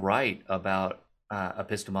to write about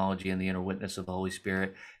epistemology and the inner witness of the Holy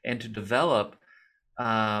Spirit, and to develop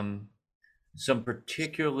some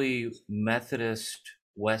particularly Methodist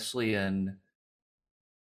Wesleyan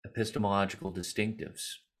epistemological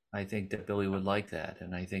distinctives. I think that Billy would like that,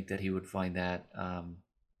 and I think that he would find that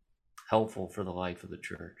helpful for the life of the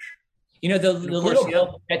church. You know, the little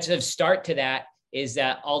book that's a start to that is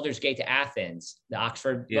that Aldersgate to Athens, the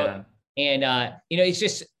Oxford book. And, you know, it's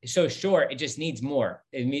just so short. It just needs more.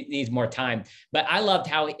 It needs more time. But I loved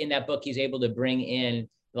how in that book, he's able to bring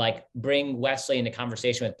Wesley into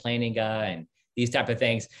conversation with Plantinga and these type of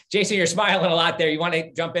things. Jason, you're smiling a lot there. You want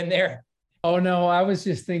to jump in there? Oh, no, I was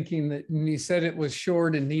just thinking that when you said it was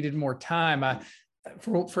short and needed more time,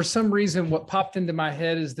 for some reason, what popped into my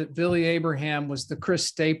head is that Billy Abraham was the Chris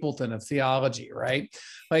Stapleton of theology, right?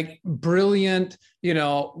 Like brilliant, you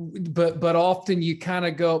know, but often you kind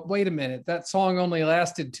of go, wait a minute, that song only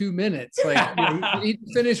lasted 2 minutes. Like you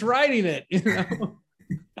finish writing it, you know?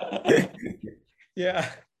 Yeah.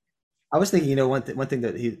 I was thinking, you know, one thing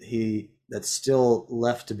that he that's still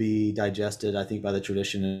left to be digested, I think, by the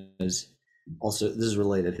tradition is also, this is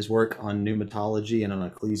related, his work on pneumatology and on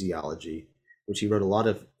ecclesiology, which he wrote a lot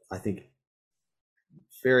of, I think,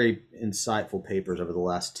 very insightful papers over the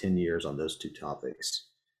last 10 years on those two topics.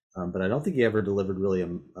 But I don't think he ever delivered really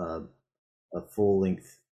a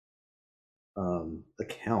full-length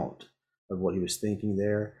account of what he was thinking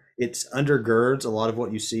there. It undergirds a lot of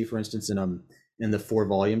what you see, for instance, in the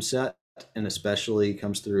 4-volume set, and especially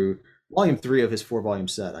comes through volume 3 of his 4-volume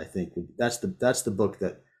set. I think that's the book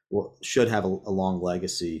that should have a long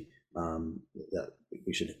legacy that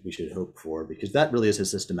we should hope for, because that really is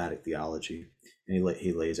his systematic theology, and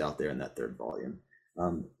he lays out there in that 3rd volume.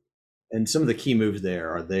 And some of the key moves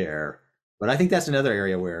there are there, but I think that's another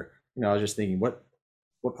area where, you know, I was just thinking, what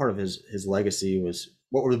part of his legacy was,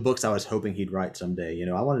 what were the books I was hoping he'd write someday? You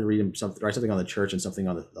know, I wanted to read him write something on the church and something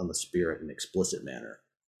on the Spirit in an explicit manner.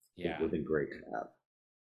 Yeah, it would have been great to have.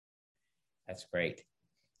 That's great.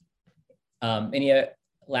 Any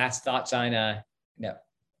last thoughts on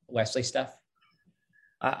Wesley stuff?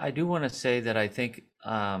 I do want to say that I think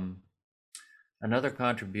another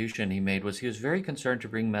contribution he made was he was very concerned to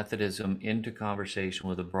bring Methodism into conversation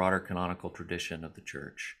with the broader canonical tradition of the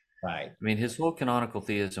church. Right. I mean, his whole canonical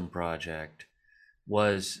theism project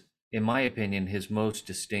was, in my opinion, his most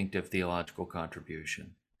distinctive theological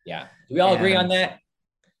contribution. Yeah. Do we all agree on that?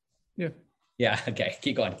 Yeah. Yeah. Okay.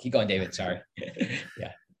 Keep going, David. Sorry.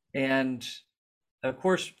 Yeah. And of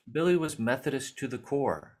course, Billy was Methodist to the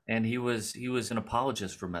core, and he was an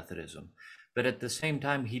apologist for Methodism. But at the same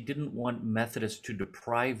time, he didn't want Methodists to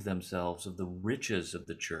deprive themselves of the riches of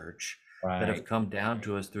the church that have come down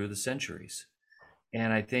to us through the centuries.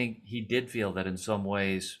 And I think he did feel that in some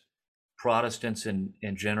ways, Protestants in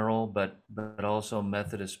general, but also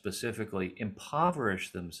Methodists specifically,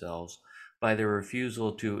 impoverished themselves by their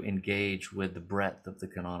refusal to engage with the breadth of the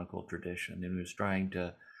canonical tradition. And he was trying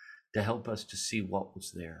to help us to see what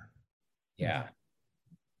was there. Yeah.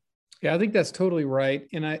 Yeah, I think that's totally right.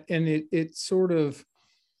 And it sort of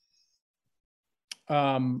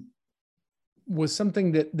was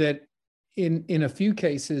something that in a few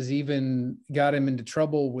cases even got him into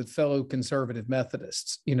trouble with fellow conservative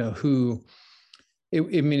Methodists, you know, who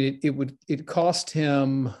it cost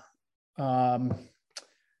him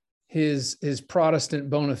his Protestant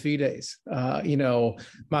bona fides. You know,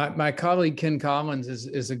 my colleague Ken Collins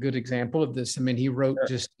is a good example of this. I mean, he wrote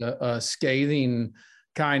just a scathing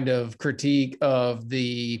kind of critique of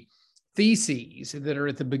the theses that are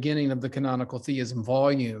at the beginning of the Canonical Theism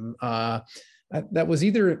volume. That was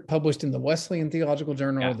either published in the Wesleyan Theological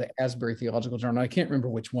Journal or the Asbury Theological Journal. I can't remember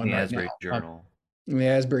which one. The right Asbury now. Journal. The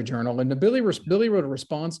Asbury Journal, and Billy wrote a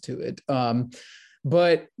response to it.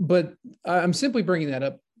 But I'm simply bringing that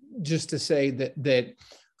up just to say that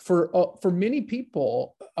for many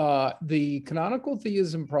people, the Canonical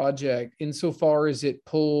Theism Project, insofar as it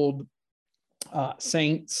pulled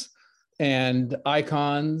saints and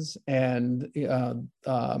icons and the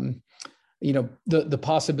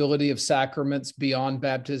possibility of sacraments beyond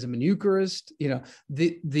baptism and Eucharist,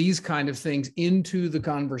 these kind of things into the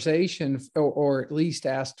conversation, or at least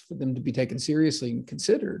asked for them to be taken seriously and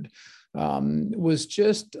considered, was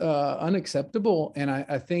just unacceptable. And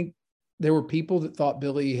I think there were people that thought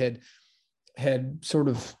Billy had sort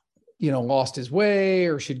of, lost his way,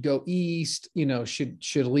 or should go east,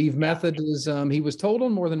 should leave Methodism. He was told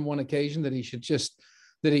on more than one occasion that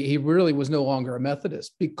he really was no longer a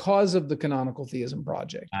Methodist because of the Canonical Theism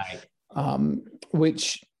Project,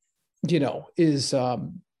 which, is,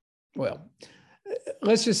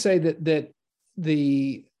 let's just say that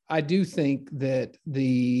I do think that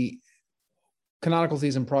the Canonical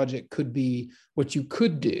Theism Project could be what you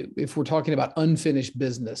could do if we're talking about unfinished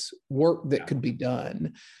business work that could be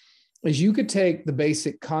done, is you could take the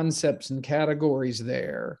basic concepts and categories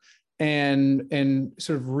there and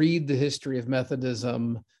sort of read the history of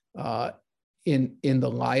Methodism in the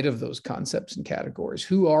light of those concepts and categories.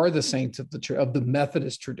 Who are the saints of the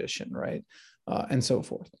Methodist tradition, right? And so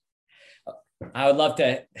forth. I would love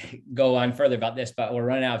to go on further about this, but we're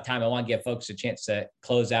running out of time. I want to give folks a chance to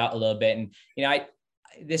close out a little bit. And,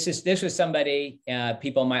 this was somebody,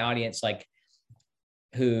 people in my audience, like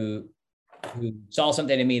who saw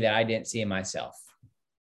something in me that I didn't see in myself.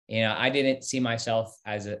 I didn't see myself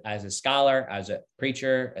as a scholar, as a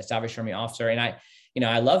preacher, a Salvation Army officer. And I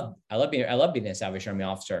love being a Salvation Army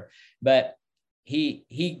officer, but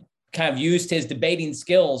he kind of used his debating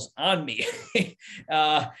skills on me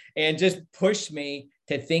and just pushed me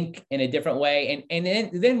to think in a different way. And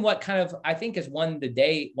then what kind of, I think, has won the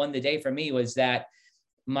day for me was that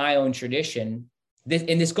my own tradition,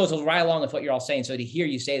 this goes right along with what you're all saying. So to hear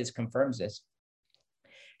you say this confirms this,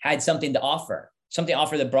 had something to offer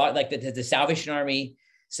that brought, like the Salvation Army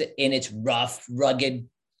in its rough, rugged,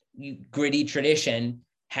 gritty tradition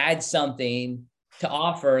had something to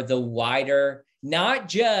offer the wider, not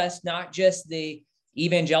just the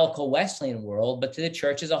evangelical Wesleyan world, but to the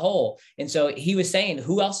church as a whole. And so he was saying,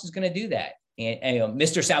 who else is going to do that? And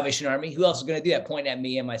Mr. Salvation Army, who else is going to do that? Pointing at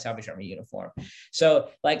me in my Salvation Army uniform. So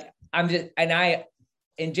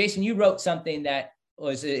and Jason, you wrote something that it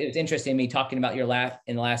was interesting to me, talking about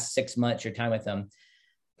in the last 6 months, your time with him.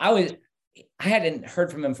 I hadn't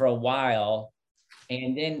heard from him for a while.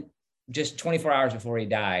 And then just 24 hours before he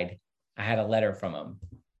died, I had a letter from him.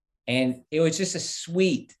 And it was just a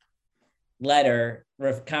sweet letter,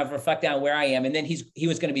 kind of reflecting on where I am. And then he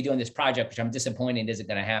was going to be doing this project, which I'm disappointed isn't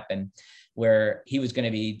going to happen, where he was going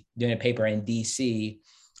to be doing a paper in DC,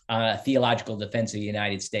 theological defense of the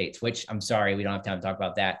United States, which I'm sorry, we don't have time to talk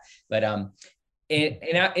about that. But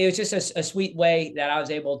it was just a sweet way that I was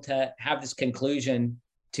able to have this conclusion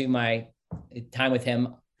to my time with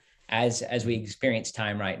him as we experience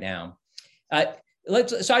time right now.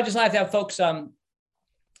 So I just like to have folks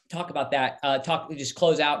talk about that, just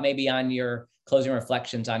close out maybe on your closing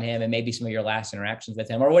reflections on him and maybe some of your last interactions with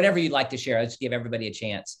him, or whatever you'd like to share. Let's give everybody a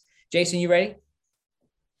chance. Jason, you ready?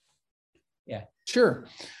 Yeah. Sure.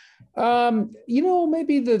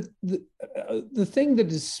 Maybe the thing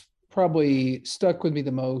that is probably stuck with me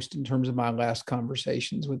the most in terms of my last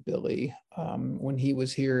conversations with Billy, when he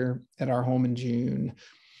was here at our home in June,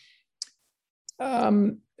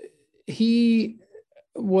 he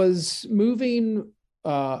was moving,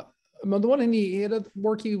 on the one hand, he had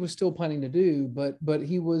work he was still planning to do, but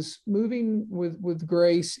he was moving with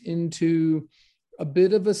Grace into a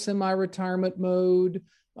bit of a semi-retirement mode,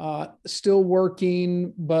 still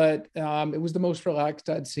working, but it was the most relaxed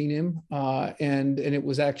I'd seen him. And it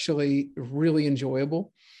was actually really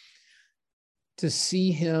enjoyable to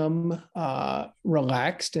see him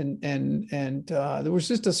relaxed and there was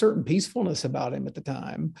just a certain peacefulness about him at the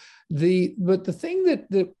time. But the thing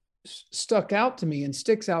that stuck out to me and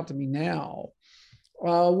sticks out to me now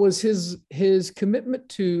was his commitment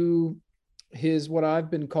to what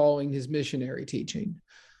I've been calling his missionary teaching.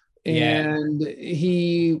 And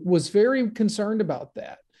he was very concerned about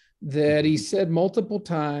that he said multiple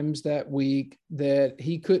times that week that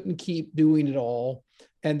he couldn't keep doing it all,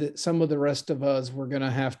 and that some of the rest of us were going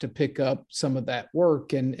to have to pick up some of that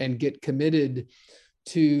work and get committed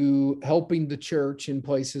to helping the church in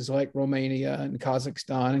places like Romania and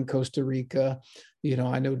Kazakhstan and Costa Rica.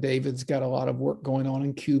 I know David's got a lot of work going on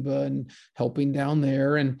in Cuba and helping down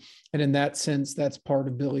there. And in that sense, that's part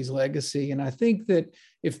of Billy's legacy. And I think that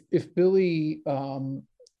if Billy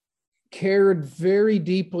cared very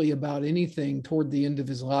deeply about anything toward the end of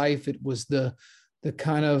his life, it was the the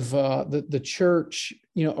kind of the church,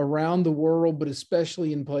 around the world, but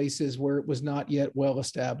especially in places where it was not yet well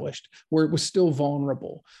established, where it was still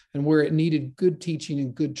vulnerable, and where it needed good teaching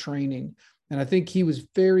and good training. And I think he was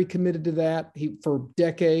very committed to that for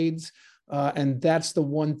decades. And that's the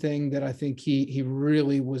one thing that I think he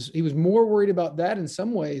really was. He was more worried about that in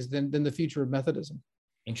some ways than the future of Methodism.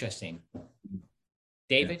 Interesting.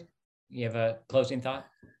 David, you have a closing thought?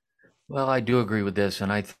 Well, I do agree with this,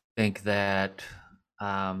 and I think that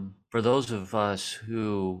for those of us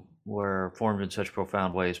who were formed in such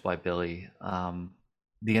profound ways by Billy,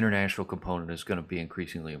 the international component is going to be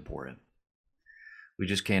increasingly important. We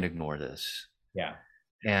just can't ignore this. Yeah.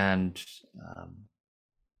 And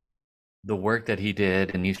the work that he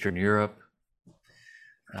did in Eastern Europe,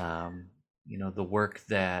 the work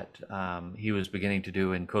that he was beginning to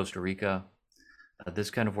do in Costa Rica, this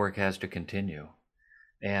kind of work has to continue.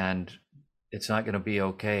 And it's not going to be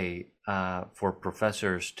okay for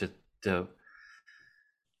professors to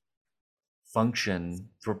function,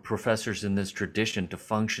 for professors in this tradition to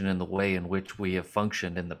function in the way in which we have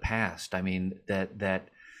functioned in the past. I mean, that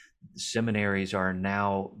seminaries are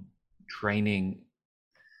now training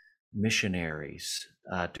missionaries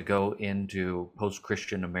to go into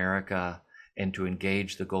post-Christian America and to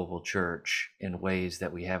engage the global church in ways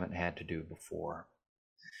that we haven't had to do before.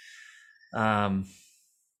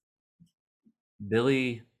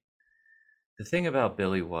 Billy, the thing about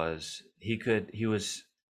Billy was he was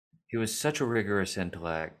such a rigorous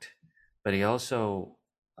intellect, but he also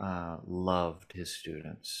loved his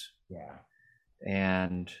students. Yeah.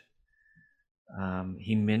 And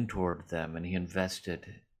he mentored them, and he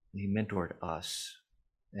mentored us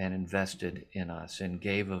and invested in us and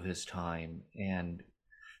gave of his time and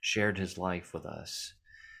shared his life with us.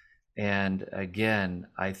 And again,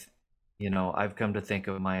 I've come to think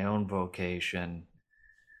of my own vocation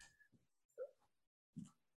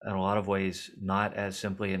in a lot of ways, not as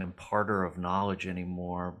simply an imparter of knowledge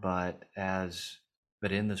anymore, but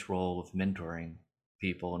in this role of mentoring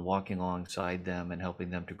people and walking alongside them and helping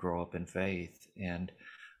them to grow up in faith. And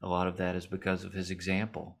a lot of that is because of his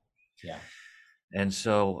example. Yeah. And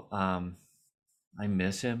so I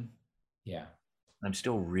miss him. Yeah. I'm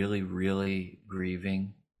still really, really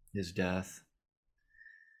grieving his death.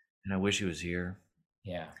 And I wish he was here.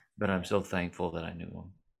 Yeah. But I'm so thankful that I knew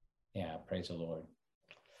him. Yeah. Praise the Lord.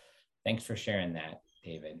 Thanks for sharing that,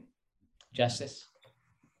 David. Justice?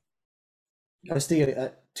 I was thinking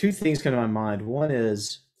two things come to my mind. One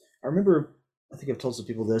is, I think I've told some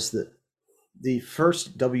people this, that the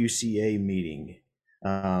first WCA meeting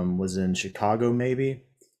was in Chicago, maybe.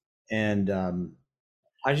 And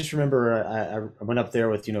I just remember I went up there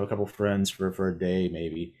with, a couple of friends for a day,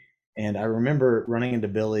 maybe. And I remember running into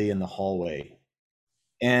Billy in the hallway.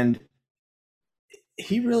 And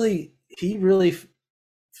he really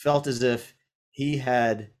felt as if he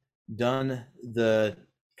had done the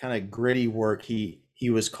kind of gritty work he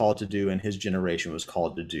was called to do and his generation was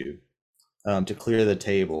called to do, to clear the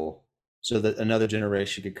table so that another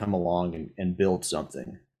generation could come along and build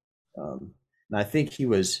something. And I think he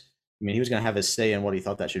was going to have his say in what he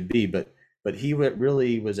thought that should be, but he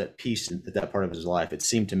really was at peace at that part of his life. It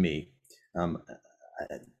seemed to me,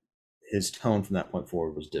 his tone from that point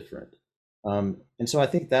forward was different. And so I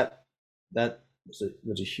think that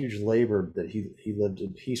was a huge labor that he lived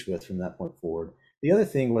in peace with from that point forward. The other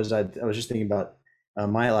thing was I was just thinking about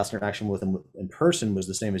my last interaction with him in person was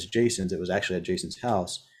the same as Jason's. It was actually at Jason's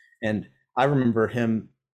house. And I remember him,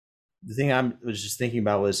 the thing I was just thinking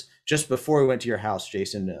about was just before we went to your house,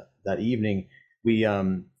 Jason, that evening,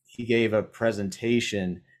 he gave a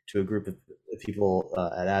presentation to a group of people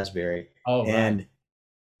at Asbury. Oh, right.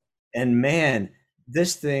 And man,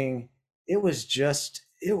 this thing, it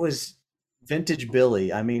was vintage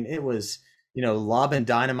Billy. I mean, it was, lobbing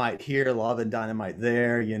dynamite here, lobbing dynamite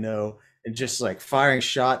there, and just like firing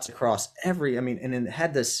shots across and it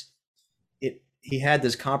had he had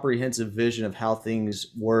this comprehensive vision of how things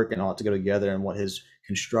work and ought to go together and what his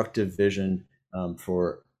constructive vision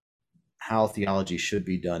for how theology should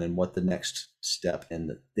be done and what the next step in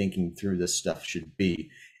the thinking through this stuff should be.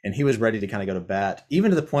 And he was ready to kind of go to bat, even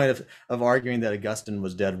to the point of arguing that Augustine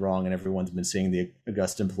was dead wrong, and everyone's been seeing the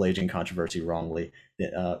Augustine-Pelagian controversy wrongly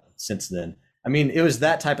since then. I mean, it was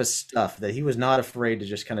that type of stuff that he was not afraid to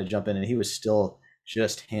just kind of jump in, and he was still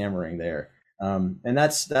just hammering there. And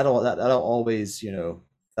that'll always,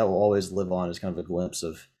 that will always live on as kind of a glimpse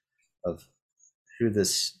of who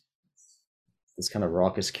this kind of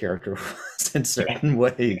raucous character was in certain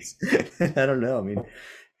ways. I don't know. I mean,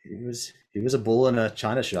 he was a bull in a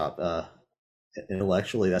china shop.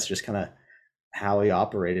 Intellectually, that's just kind of how he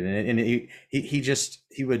operated, and he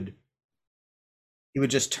would he would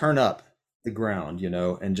just turn up the ground,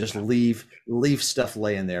 and just leave stuff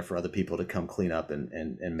laying there for other people to come clean up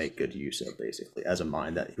and make good use of, basically, as a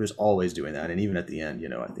mind. That he was always doing that. And even at the end,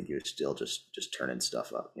 I think he was still just turning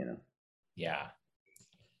stuff up, Yeah.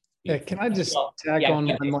 Yeah, can I just tack on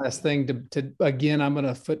one last thing to again, I'm going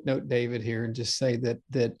to footnote David here and just say that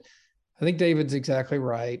I think David's exactly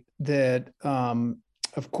right, that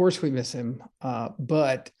of course we miss him.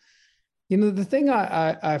 But the thing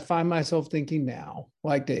I find myself thinking now,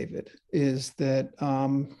 like David, is that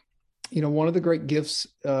one of the great gifts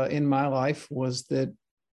in my life was that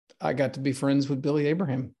I got to be friends with Billy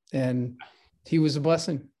Abraham, and he was a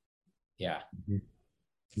blessing. Yeah.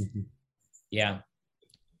 Mm-hmm. Yeah.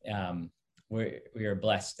 We are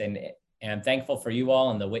blessed, and I'm thankful for you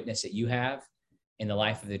all and the witness that you have in the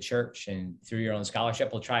life of the church and through your own scholarship.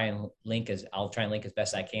 I'll try and link as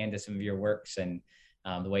best I can to some of your works and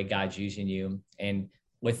the way God's using you, and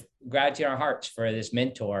with gratitude in our hearts for this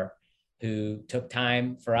mentor who took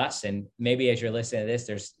time for us. And maybe as you're listening to this,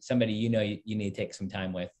 there's somebody you need to take some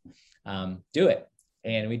time with. Do it.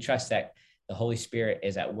 And we trust that the Holy Spirit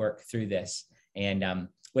is at work through this. And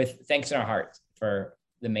with thanks in our hearts for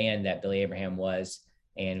the man that Billy Abraham was,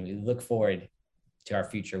 and we look forward to our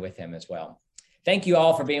future with him as well. Thank you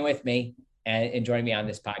all for being with me and joining me on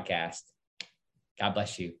this podcast. God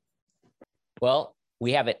bless you. Well,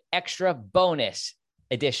 we have an extra bonus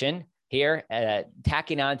edition here,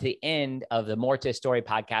 tacking on to the end of the More to the Story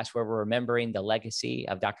podcast, where we're remembering the legacy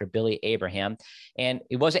of Dr. Billy Abraham. And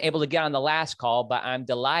he wasn't able to get on the last call, but I'm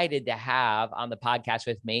delighted to have on the podcast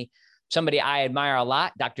with me somebody I admire a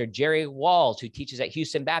lot, Dr. Jerry Walls, who teaches at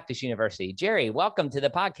Houston Baptist University. Jerry, welcome to the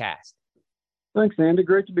podcast. Thanks, Andy.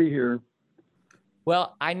 Great to be here.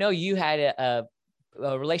 Well, I know you had a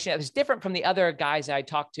relationship that was different from the other guys I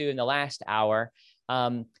talked to in the last hour,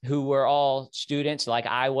 who were all students, like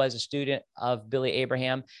I was a student of Billy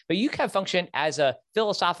Abraham, but you kind of function as a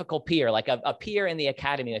philosophical peer, like a peer in the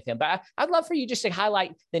academy with him. But I'd love for you just to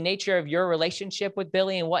highlight the nature of your relationship with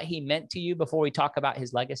Billy and what he meant to you before we talk about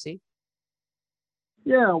his legacy.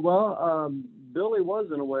 Yeah, well, Billy was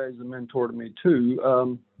in a way as a mentor to me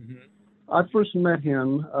too. I first met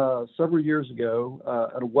him several years ago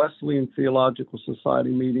at a Wesleyan Theological Society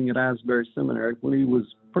meeting at Asbury Seminary when he was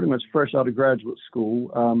pretty much fresh out of graduate school.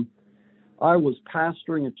 I was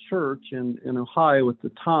pastoring a church in Ohio at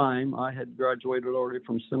the time. I had graduated already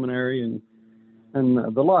from seminary and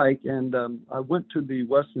the like, and I went to the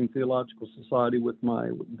Wesleyan Theological Society with my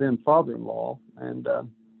then father-in-law, and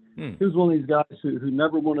he was one of these guys who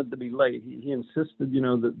never wanted to be late. He insisted,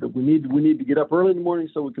 that we need to get up early in the morning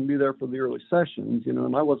so we can be there for the early sessions,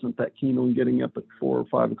 and I wasn't that keen on getting up at 4 or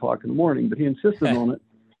 5 o'clock in the morning, but he insisted on it.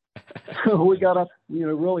 So we got up,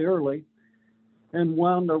 really early and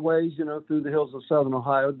wound our ways, through the hills of Southern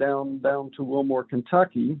Ohio down to Wilmore,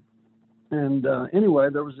 Kentucky. And anyway,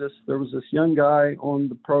 there was this young guy on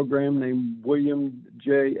the program named William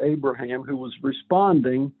J. Abraham who was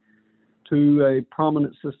responding to a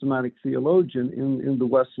prominent systematic theologian in the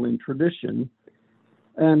Wesleyan tradition.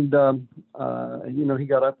 And, he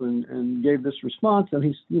got up and gave this response, and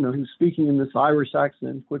he was speaking in this Irish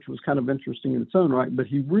accent, which was kind of interesting in its own right. But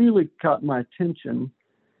he really caught my attention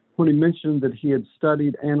when he mentioned that he had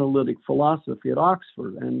studied analytic philosophy at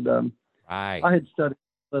Oxford. And Right. I had studied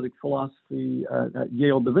analytic philosophy at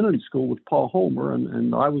Yale Divinity School with Paul Homer,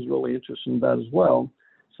 and I was really interested in that as well.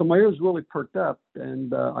 So my ears really perked up,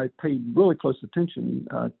 and I paid really close attention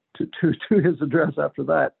to his address after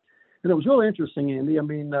that. And it was really interesting, Andy. I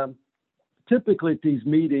mean, typically at these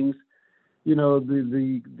meetings,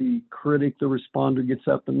 the critic, the responder gets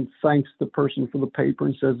up and thanks the person for the paper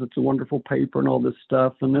and says it's a wonderful paper and all this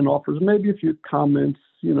stuff, and then offers maybe a few comments,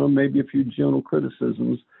 maybe a few general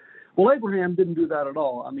criticisms. Well, Abraham didn't do that at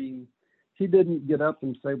all. I mean, he didn't get up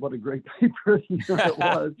and say what a great paper it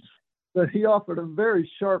was. But he offered a very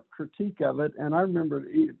sharp critique of it. And I remember at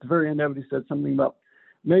the very end of it, he said something about,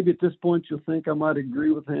 maybe at this point you'll think I might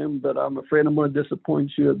agree with him, but I'm afraid I'm going to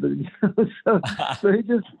disappoint you. So he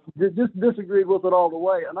just disagreed with it all the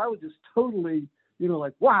way. And I was just totally,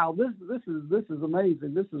 like, wow, this is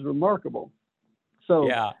amazing. This is remarkable. So,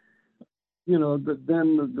 Yeah. But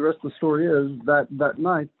then the rest of the story is that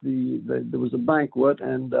night there was a banquet,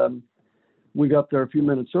 and we got there a few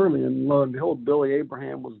minutes early, and lo and behold, Billy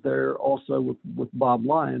Abraham was there also with Bob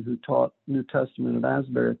Lyon, who taught New Testament at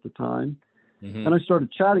Asbury at the time. Mm-hmm. And I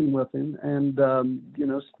started chatting with him, and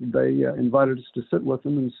they invited us to sit with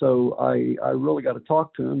him, and so I really got to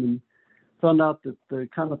talk to him and found out that the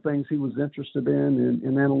kind of things he was interested in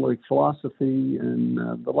analytic philosophy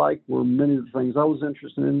and the like were many of the things I was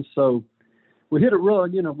interested in. So we hit it real,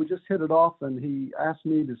 we just hit it off, and he asked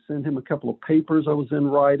me to send him a couple of papers I was in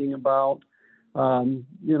writing about, and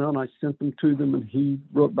I sent them to them, and he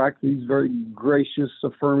wrote back these very gracious,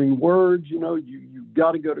 affirming words. You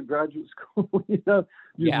got to go to graduate school. You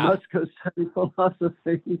must go study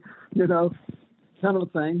philosophy. Kind of a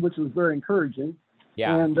thing, which was very encouraging.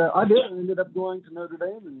 Yeah. And I did. I ended up going to Notre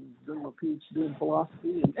Dame and doing my PhD in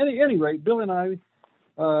philosophy. And at any rate, Billy and I,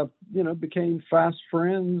 became fast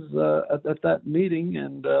friends at that meeting,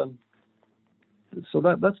 and so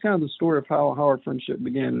that's kind of the story of how our friendship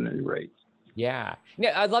began. At any rate. Yeah.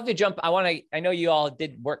 I'd love to jump. I know you all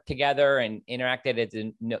did work together and interacted at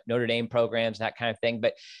the Notre Dame programs, that kind of thing.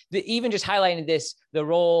 But even just highlighting the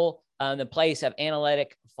role, the place of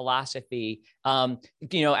analytic philosophy,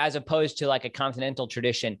 as opposed to like a continental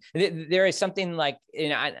tradition. There is something like,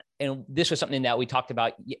 and this was something that we talked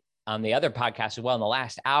about on the other podcast as well in the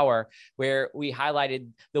last hour, where we highlighted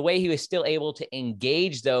the way he was still able to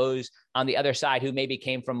engage those on the other side who maybe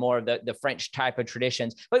came from more of the French type of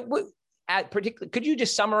traditions. But could you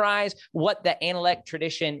just summarize what the analytic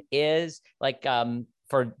tradition is, like,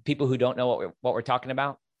 for people who don't know what we're talking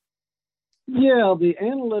about? Yeah, the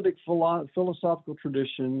analytic philosophical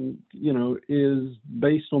tradition, is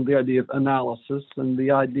based on the idea of analysis. And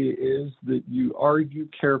the idea is that you argue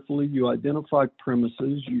carefully, you identify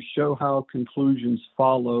premises, you show how conclusions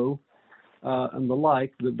follow, and the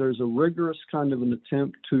like, that there's a rigorous kind of an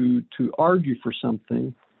attempt to argue for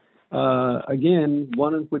something. Again,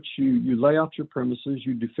 one in which you lay out your premises,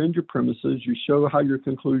 you defend your premises, you show how your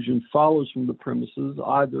conclusion follows from the premises,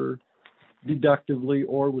 either deductively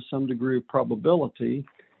or with some degree of probability.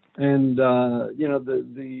 And the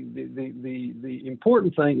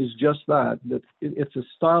important thing is just that it's a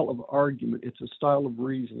style of argument, it's a style of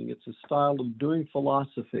reasoning, it's a style of doing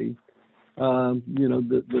philosophy,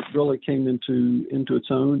 that really came into its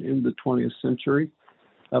own in the 20th century,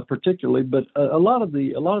 particularly. But a lot of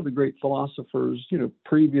the great philosophers,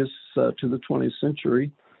 previous to the 20th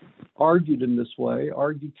century, argued in this way,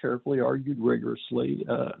 argued carefully, argued rigorously,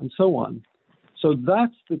 and so on. So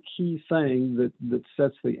that's the key thing that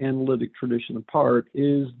sets the analytic tradition apart,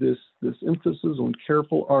 is this emphasis on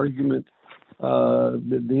careful argument,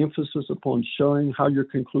 the emphasis upon showing how your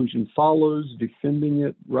conclusion follows, defending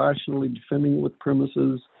it rationally, defending it with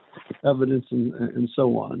premises, evidence, and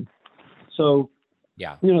so on. So,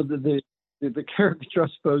 yeah, the caricature, I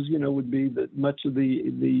suppose, would be that much of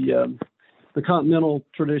the continental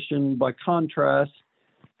tradition, by contrast,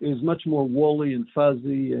 is much more woolly and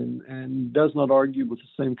fuzzy and does not argue with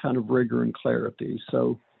the same kind of rigor and clarity.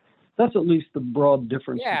 So that's at least the broad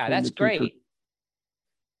difference. Yeah, that's great.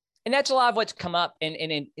 And that's a lot of what's come up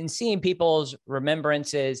in seeing people's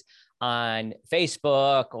remembrances on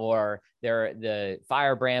Facebook, or the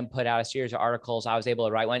Firebrand put out a series of articles. I was able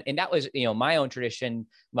to write one. And that was, my own tradition.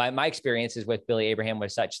 My experiences with Billy Abraham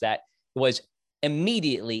was such that it was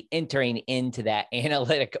immediately entering into that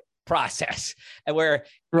analytic process, and where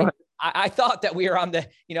right. I thought that we were on the,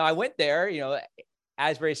 I went there,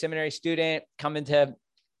 Asbury Seminary student coming to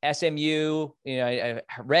SMU, I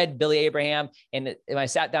read Billy Abraham, and when I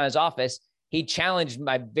sat down in his office, he challenged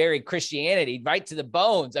my very Christianity right to the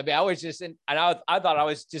bones. I mean, I was just I thought I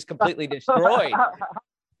was just completely destroyed.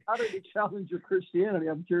 How did he challenge your Christianity?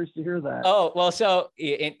 I'm curious to hear that. Oh, well, so,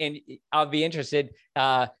 and I'll be interested.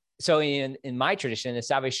 So in my tradition, the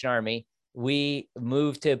Salvation Army, we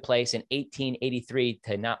moved to a place in 1883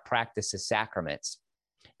 to not practice the sacraments.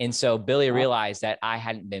 And so Billy realized that I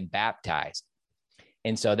hadn't been baptized.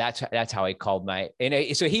 And so that's how he called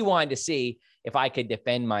so he wanted to see if I could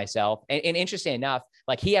defend myself. And interesting enough,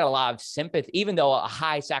 like, he had a lot of sympathy, even though a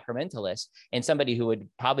high sacramentalist and somebody who would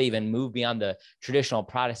probably even move beyond the traditional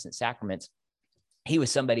Protestant sacraments, he was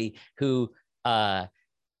somebody who, because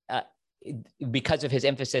of his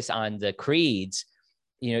emphasis on the creeds,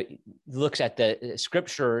 looks at the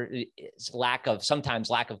scripture's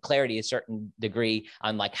sometimes lack of clarity, a certain degree,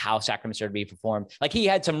 on like how sacraments are to be performed. Like, he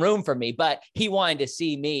had some room for me, but he wanted to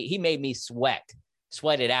see me. He made me sweat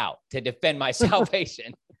it out to defend my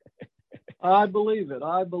salvation. I believe it.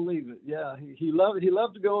 Yeah. He loved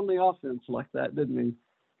to go on the offense like that, didn't he?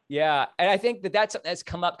 Yeah. And I think that's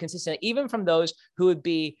come up consistently, even from those who would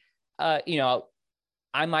be,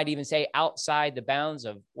 I might even say outside the bounds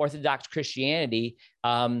of Orthodox Christianity.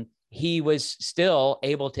 He was still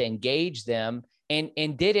able to engage them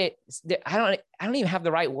and did it. I don't even have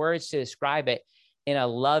the right words to describe it in a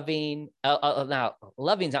loving, now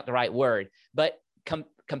loving is not the right word, but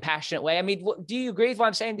compassionate way. I mean, do you agree with what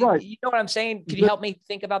I'm saying? Right. You know what I'm saying? Could you help me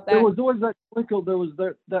think about that? There was always that twinkle. There was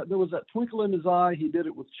that twinkle in his eye. He did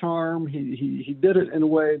it with charm. He did it in a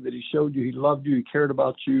way that he showed you he loved you. He cared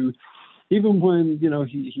about you. even when,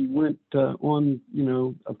 he went on,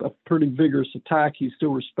 a pretty vigorous attack, he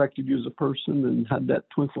still respected you as a person and had that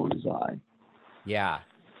twinkle in his eye. Yeah,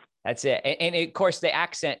 that's it. And of course, the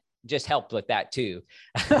accent just helped with that too.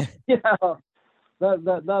 Yeah,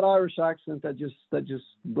 that Irish accent that just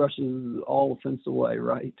brushes all offense away,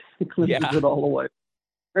 right? It cleanses it all away.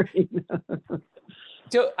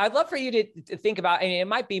 So I'd love for you to think about, and it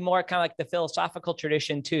might be more kind of like the philosophical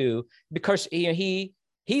tradition too, because he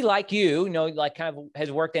like you, like kind of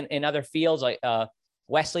has worked in other fields like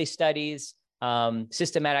Wesley studies,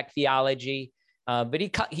 systematic theology, but he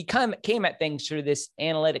kind of came at things through this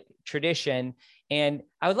analytic tradition. And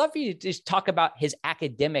I would love for you to just talk about his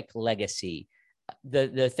academic legacy,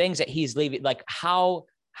 the things that he's leaving, like how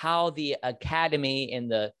the academy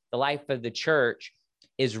and the life of the church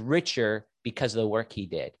is richer because of the work he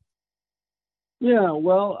did. Yeah,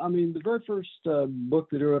 well, I mean, the very first book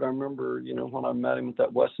that he wrote, I remember, when I met him at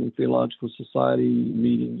that Wesleyan Theological Society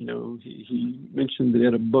meeting, he mentioned that he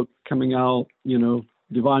had a book coming out,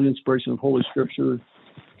 Divine Inspiration of Holy Scripture,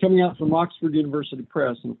 coming out from Oxford University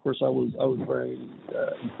Press. And of course, I was very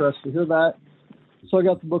impressed to hear that. So I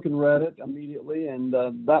got the book and read it immediately. And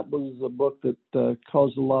that was a book that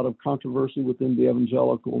caused a lot of controversy within the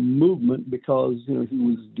evangelical movement because, he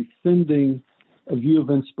was defending a view of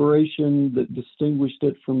inspiration that distinguished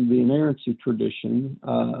it from the inerrancy tradition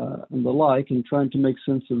and the like, and trying to make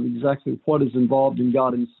sense of exactly what is involved in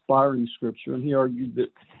God inspiring Scripture. And he argued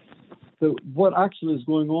that what actually is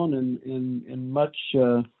going on in much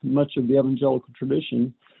of the evangelical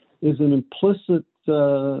tradition is an implicit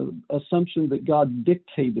assumption that God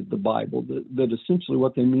dictated the Bible, that essentially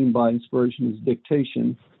what they mean by inspiration is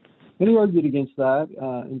dictation. And he argued against that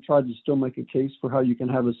and tried to still make a case for how you can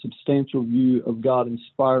have a substantial view of God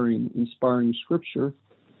inspiring Scripture.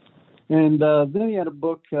 And then he had a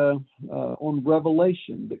book on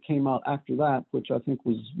Revelation that came out after that, which I think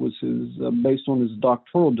was his based on his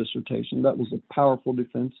doctoral dissertation. That was a powerful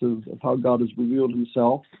defense of how God has revealed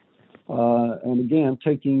himself. And again,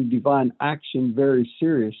 taking divine action very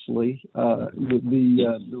seriously.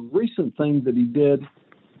 The recent thing that he did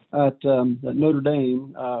at Notre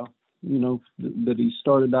Dame, that he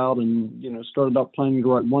started out planning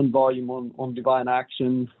to write one volume on divine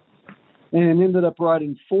action, and ended up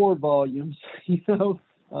writing 4 volumes. On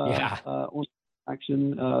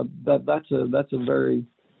action. That's a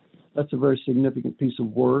very significant piece of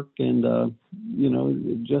work, and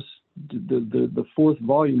just the 4th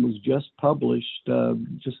volume was just published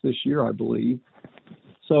just this year, I believe.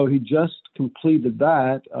 So he just completed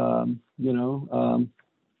that.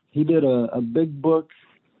 He did a big book.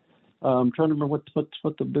 I'm trying to remember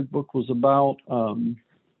what the big book was about.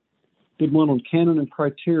 Did one on canon and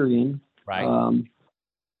criterion. Right.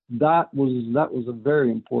 That was a very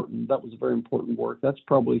important work. That's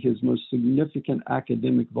probably his most significant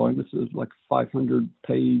academic volume. This is like a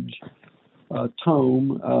 500-page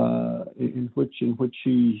tome in which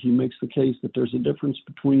he makes the case that there's a difference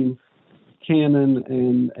between canon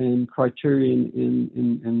and criterion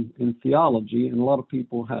in theology, and a lot of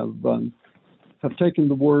people have taken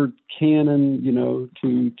the word canon,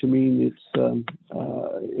 to mean it's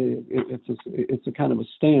a kind of a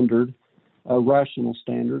standard, a rational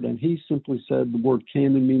standard, and he simply said the word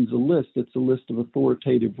canon means a list. It's a list of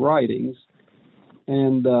authoritative writings,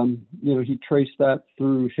 and he traced that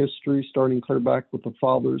through history, starting clear back with the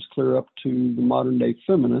fathers, clear up to the modern day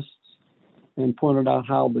feminists, and pointed out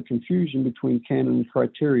how the confusion between canon and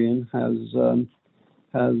criterion has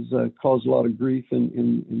caused a lot of grief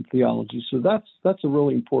in theology. So that's a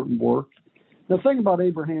really important work. The thing about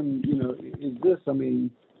Abraham, is this. I mean,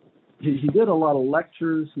 he did a lot of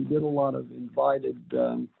lectures. He did a lot of invited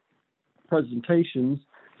presentations,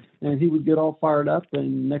 and he would get all fired up.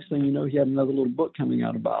 And next thing you know, he had another little book coming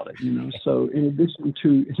out about it. So in addition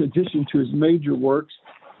to his major works,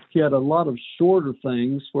 he had a lot of shorter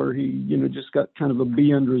things where he, just got kind of a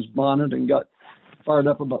bee under his bonnet and got fired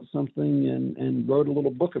up about something and wrote a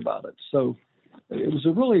little book about it. So it was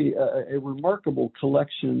a really a remarkable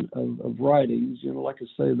collection of writings. Like I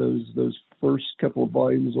say, those first couple of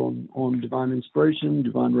volumes on divine inspiration,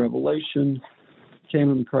 divine revelation,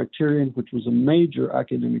 canon and criterion, which was a major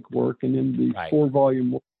academic work, and then the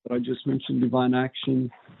 4-volume work that I just mentioned, divine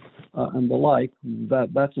action and the like.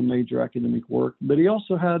 That's a major academic work. But he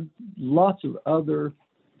also had lots of other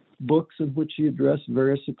books in which he addressed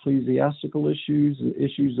various ecclesiastical issues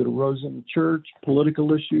that arose in the church,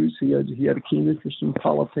 political issues. He had a keen interest in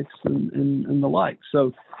politics and the like.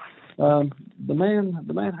 So the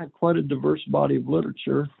man had quite a diverse body of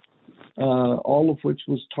literature, all of which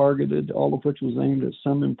was targeted, all of which was aimed at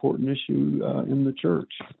some important issue in the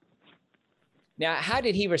church. Now, how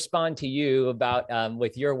did he respond to you about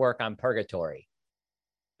with your work on purgatory?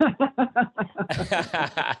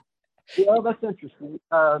 Well, that's interesting.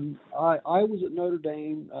 I was at Notre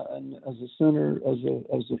Dame and as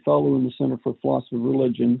a fellow in the Center for Philosophy of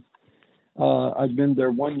Religion. I'd been there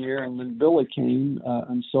 1 year, and then Billy came,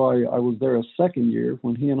 and so I was there a second year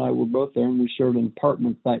when he and I were both there, and we shared an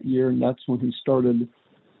apartment that year, and that's when he started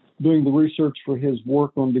doing the research for his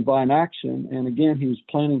work on divine action. And again, he was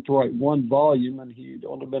planning to write one volume, and he'd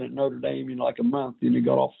only been at Notre Dame like a month, and he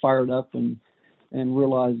got all fired up and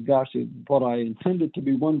realized, gosh, what I intended to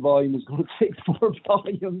be one volume is going to take 4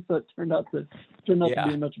 volumes. So it turned out to be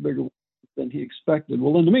a much bigger than he expected.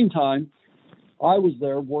 Well, in the meantime, I was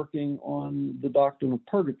there working on the Doctrine of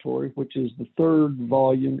Purgatory, which is the 3rd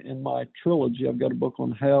volume in my trilogy. I've got a book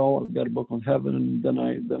on hell, I've got a book on heaven, and then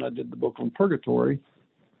I did the book on purgatory.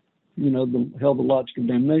 The hell, the logic of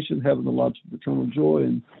damnation; heaven, the logic of eternal joy;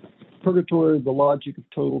 and purgatory, the logic of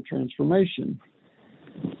total transformation.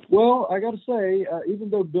 Well, I got to say, even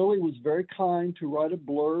though Billy was very kind to write a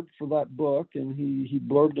blurb for that book, and he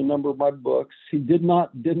blurbed a number of my books, he did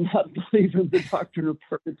not believe in the Doctrine of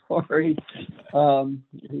Purgatory.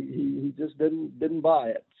 He just didn't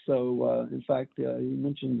buy it. So, in fact, he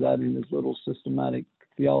mentions that in his little Systematic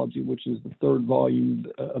Theology, which is the 3rd volume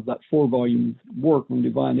of that 4-volume work on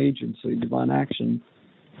divine agency, divine action.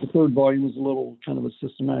 The 3rd volume is a little kind of a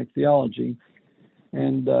systematic theology.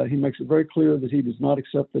 And he makes it very clear that he does not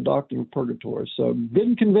accept the doctrine of purgatory. So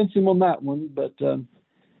didn't convince him on that one, but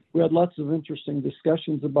we had lots of interesting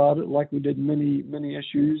discussions about it, like we did many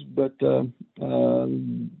issues. But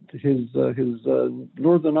his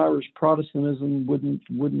Northern Irish Protestantism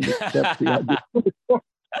wouldn't accept the idea.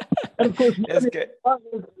 And of course,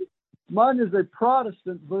 mine is a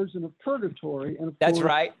Protestant version of purgatory. And of That's course,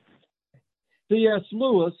 right. C.S.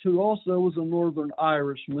 Lewis, who also was a Northern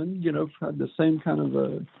Irishman, had the same kind of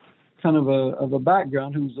a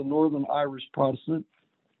background, who was a Northern Irish Protestant.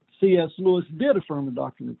 C.S. Lewis did affirm the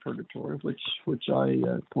doctrine of purgatory, which I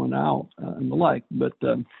point out and the like. But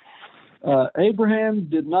Abraham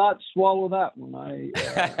did not swallow that one. I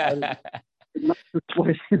did not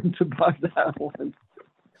persuade him to buy that one.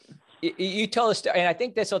 You told us, and I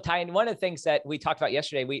think this will tie in. One of the things that we talked about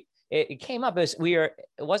yesterday, it came up as it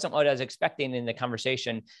wasn't what I was expecting in the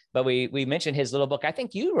conversation, but we mentioned his little book. I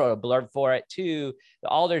think you wrote a blurb for it too. The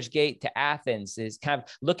Aldersgate to Athens is kind of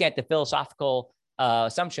looking at the philosophical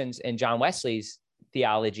assumptions in John Wesley's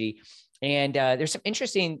theology. And there's some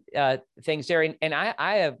interesting things there. And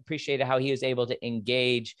I appreciated how he was able to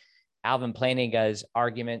engage Alvin Plantinga's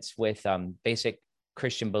arguments with basic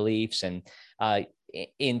Christian beliefs and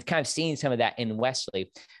in kind of seeing some of that in Wesley.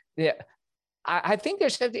 Yeah, I think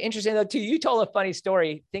there's something interesting though too. You told a funny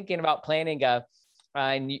story thinking about Plantinga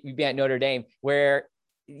and you being at Notre Dame, where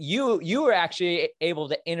you were actually able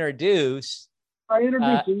to introduce. I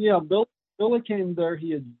introduced him. Yeah, Billy came there.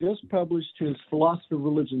 He had just published his Philosophy of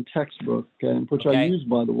Religion textbook, which I used,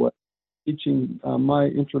 by the way, teaching my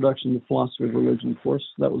introduction to philosophy of religion. Of course,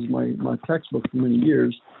 that was my textbook for many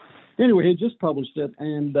years. Anyway, he had just published it,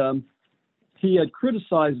 and he had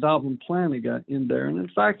criticized Alvin Plantinga in there, and in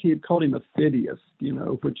fact, he had called him a fideist,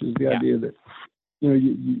 which is the idea that,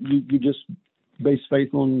 you just base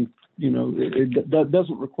faith on, that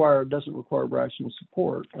doesn't require rational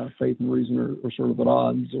support. Faith and reason are sort of at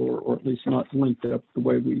odds, or at least not linked up the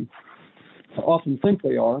way we often think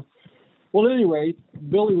they are. Well, anyway,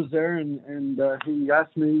 Billy was there, and he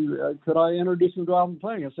asked me, could I introduce him to Alvin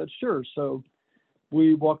Plantinga? I said, sure. So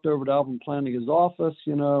we walked over to Alvin Plantinga's office,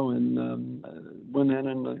 and went in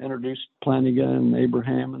and introduced Plantinga and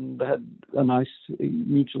Abraham, and they had a nice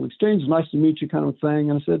mutual exchange, nice to meet you kind of thing.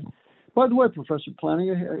 And I said, by the way, Professor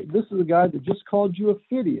Plantinga, this is a guy that just called you a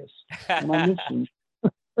fideist. And I mentioned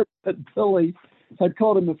that Billy had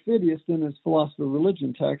called him a fideist in his Philosophy of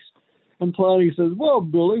Religion text. And Plantinga says, well,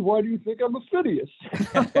 Billy, why do you think I'm a fideist?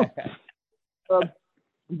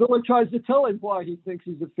 Billy tries to tell him why he thinks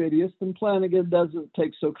he's a fideist, and Plantinga doesn't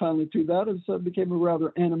take so kindly to that, and so it became a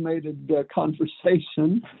rather animated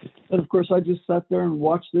conversation. And of course, I just sat there and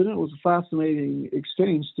watched it, and it was a fascinating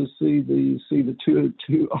exchange to see the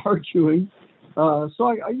two arguing. So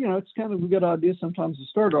it's kind of a good idea sometimes to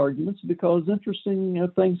start arguments, because interesting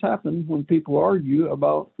things happen when people argue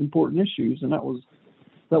about important issues, and that was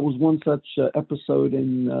one such episode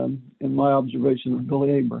in my observation of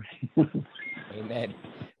Billy Abraham. Amen.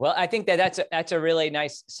 Well, I think that's a really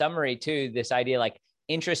nice summary too. This idea, like,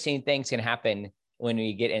 interesting things can happen when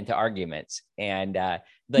we get into arguments, and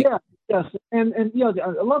Yes, and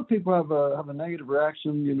a lot of people have a negative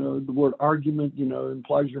reaction. The word argument,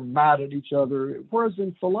 implies you're mad at each other. Whereas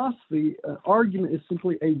in philosophy, argument is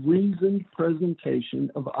simply a reasoned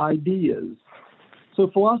presentation of ideas. So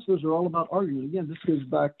philosophers are all about argument. Again, this goes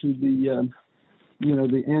back to the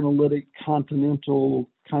analytic continental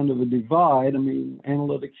kind of a divide. I mean,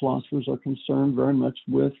 analytic philosophers are concerned very much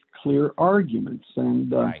with clear arguments,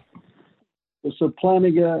 and Right. so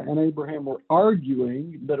Plantinga and Abraham were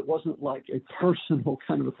arguing, but it wasn't like a personal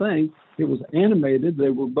kind of a thing. It was animated. They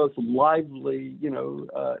were both lively, they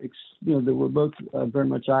were both very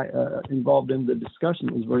much involved in the discussion.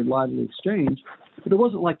 It was a very lively exchange, but it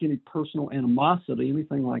wasn't like any personal animosity,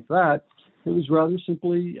 anything like that. It was rather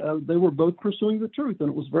simply they were both pursuing the truth, and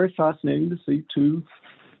it was very fascinating to see two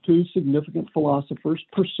significant philosophers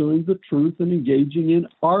pursuing the truth and engaging in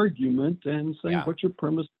argument and saying, what's your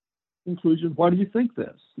premise? Conclusion, why do you think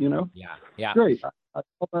this? Yeah. Great. I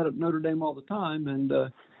talk about it at Notre Dame all the time, and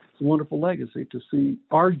it's a wonderful legacy to see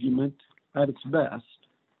argument at its best.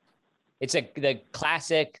 It's the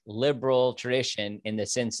classic liberal tradition in the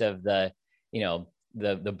sense of the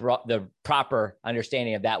proper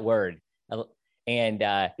understanding of that word. And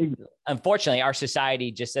unfortunately, our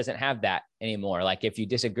society just doesn't have that anymore. Like if you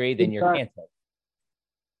disagree, then you're canceled.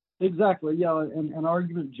 Exactly. Yeah. And an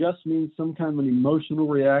argument just means some kind of an emotional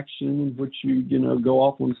reaction in which you go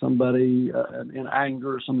off on somebody in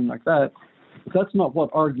anger or something like that. But that's not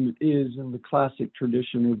what argument is in the classic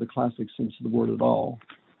tradition or the classic sense of the word at all.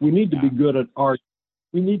 We need to be good at arguing.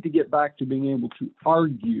 We need to get back to being able to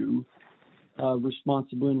argue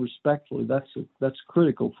responsibly and respectfully. That's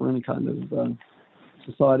critical for any kind of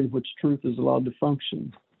society in which truth is allowed to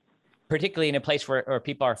function. Particularly in a place where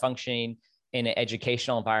people are functioning in an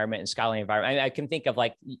educational environment and scholarly environment. I can think of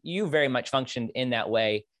like you very much functioned in that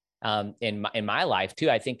way in my life too.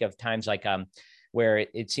 I think of times like where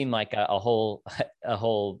it seemed like a whole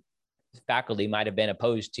faculty might have been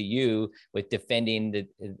opposed to you with defending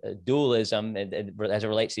the dualism as it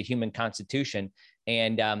relates to human constitution.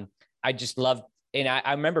 And I just loved, and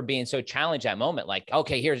I remember being so challenged that moment, like,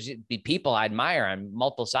 okay, here's the people I admire on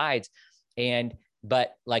multiple sides.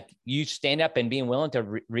 But like you stand up and being willing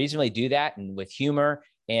to reasonably do that and with humor.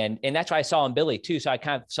 And that's what I saw in Billy too. So I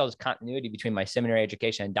kind of saw this continuity between my seminary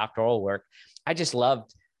education and doctoral work. I just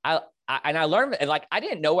loved, I learned, and like, I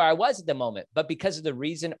didn't know where I was at the moment, but because of the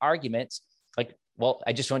reasoned arguments, like, well,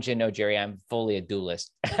 I just want you to know, Jerry, I'm fully a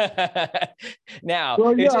dualist. Now,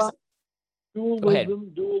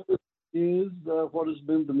 dualism is what has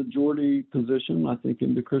been the majority position, I think,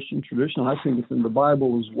 in the Christian tradition. I think it's in the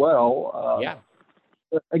Bible as well.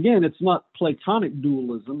 Again, it's not Platonic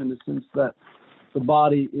dualism in the sense that the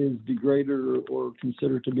body is degraded or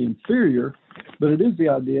considered to be inferior, but it is the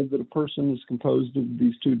idea that a person is composed of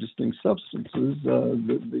these two distinct substances,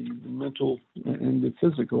 the mental and the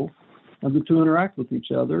physical, and the two interact with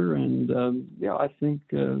each other. And I think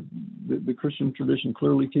the Christian tradition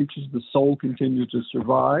clearly teaches the soul continues to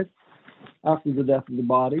survive after the death of the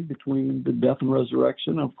body, between the death and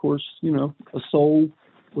resurrection. Of course, a soul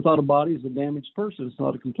without a body is a damaged person. It's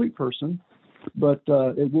not a complete person, but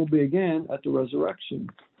it will be again at the resurrection.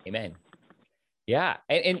 Amen. Yeah.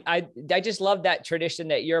 And I just love that tradition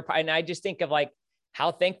that you're, and I just think of like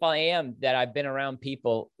how thankful I am that I've been around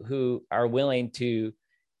people who are willing to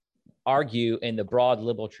argue in the broad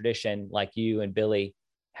liberal tradition like you and Billy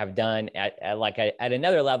have done at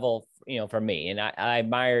another level, for me. And I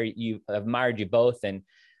admired you both. And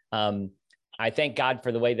I thank God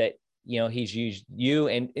for the way that, he's used you,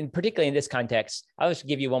 and particularly in this context. I'll just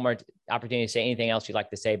give you one more opportunity to say anything else you'd like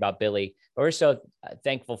to say about Billy. But we're so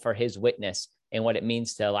thankful for his witness and what it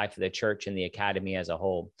means to the life of the church and the academy as a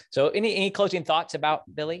whole. So any closing thoughts about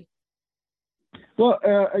Billy? Well,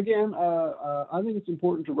 again, I think it's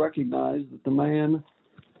important to recognize that the man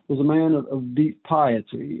was a man of deep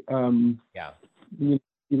piety.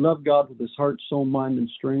 He loved God with his heart, soul, mind, and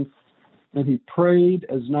strength. And he prayed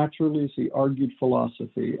as naturally as he argued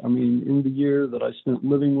philosophy. I mean, in the year that I spent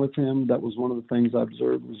living with him, that was one of the things I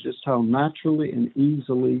observed, was just how naturally and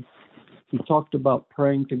easily he talked about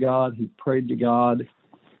praying to God, he prayed to God,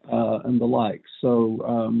 and the like.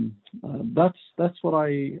 So that's what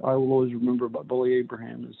I will always remember about Billy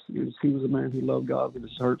Abraham. Is he was a man who loved God with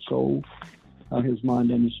his heart, soul, his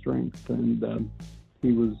mind, and his strength, and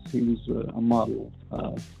he was a model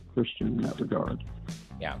Christian in that regard.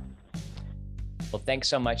 Yeah. Well, thanks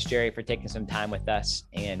so much, Jerry, for taking some time with us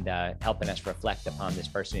and helping us reflect upon this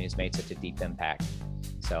person who's made such a deep impact.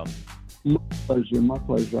 So, My pleasure.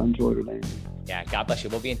 I enjoyed it, Andy. Yeah, God bless you.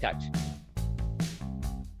 We'll be in touch.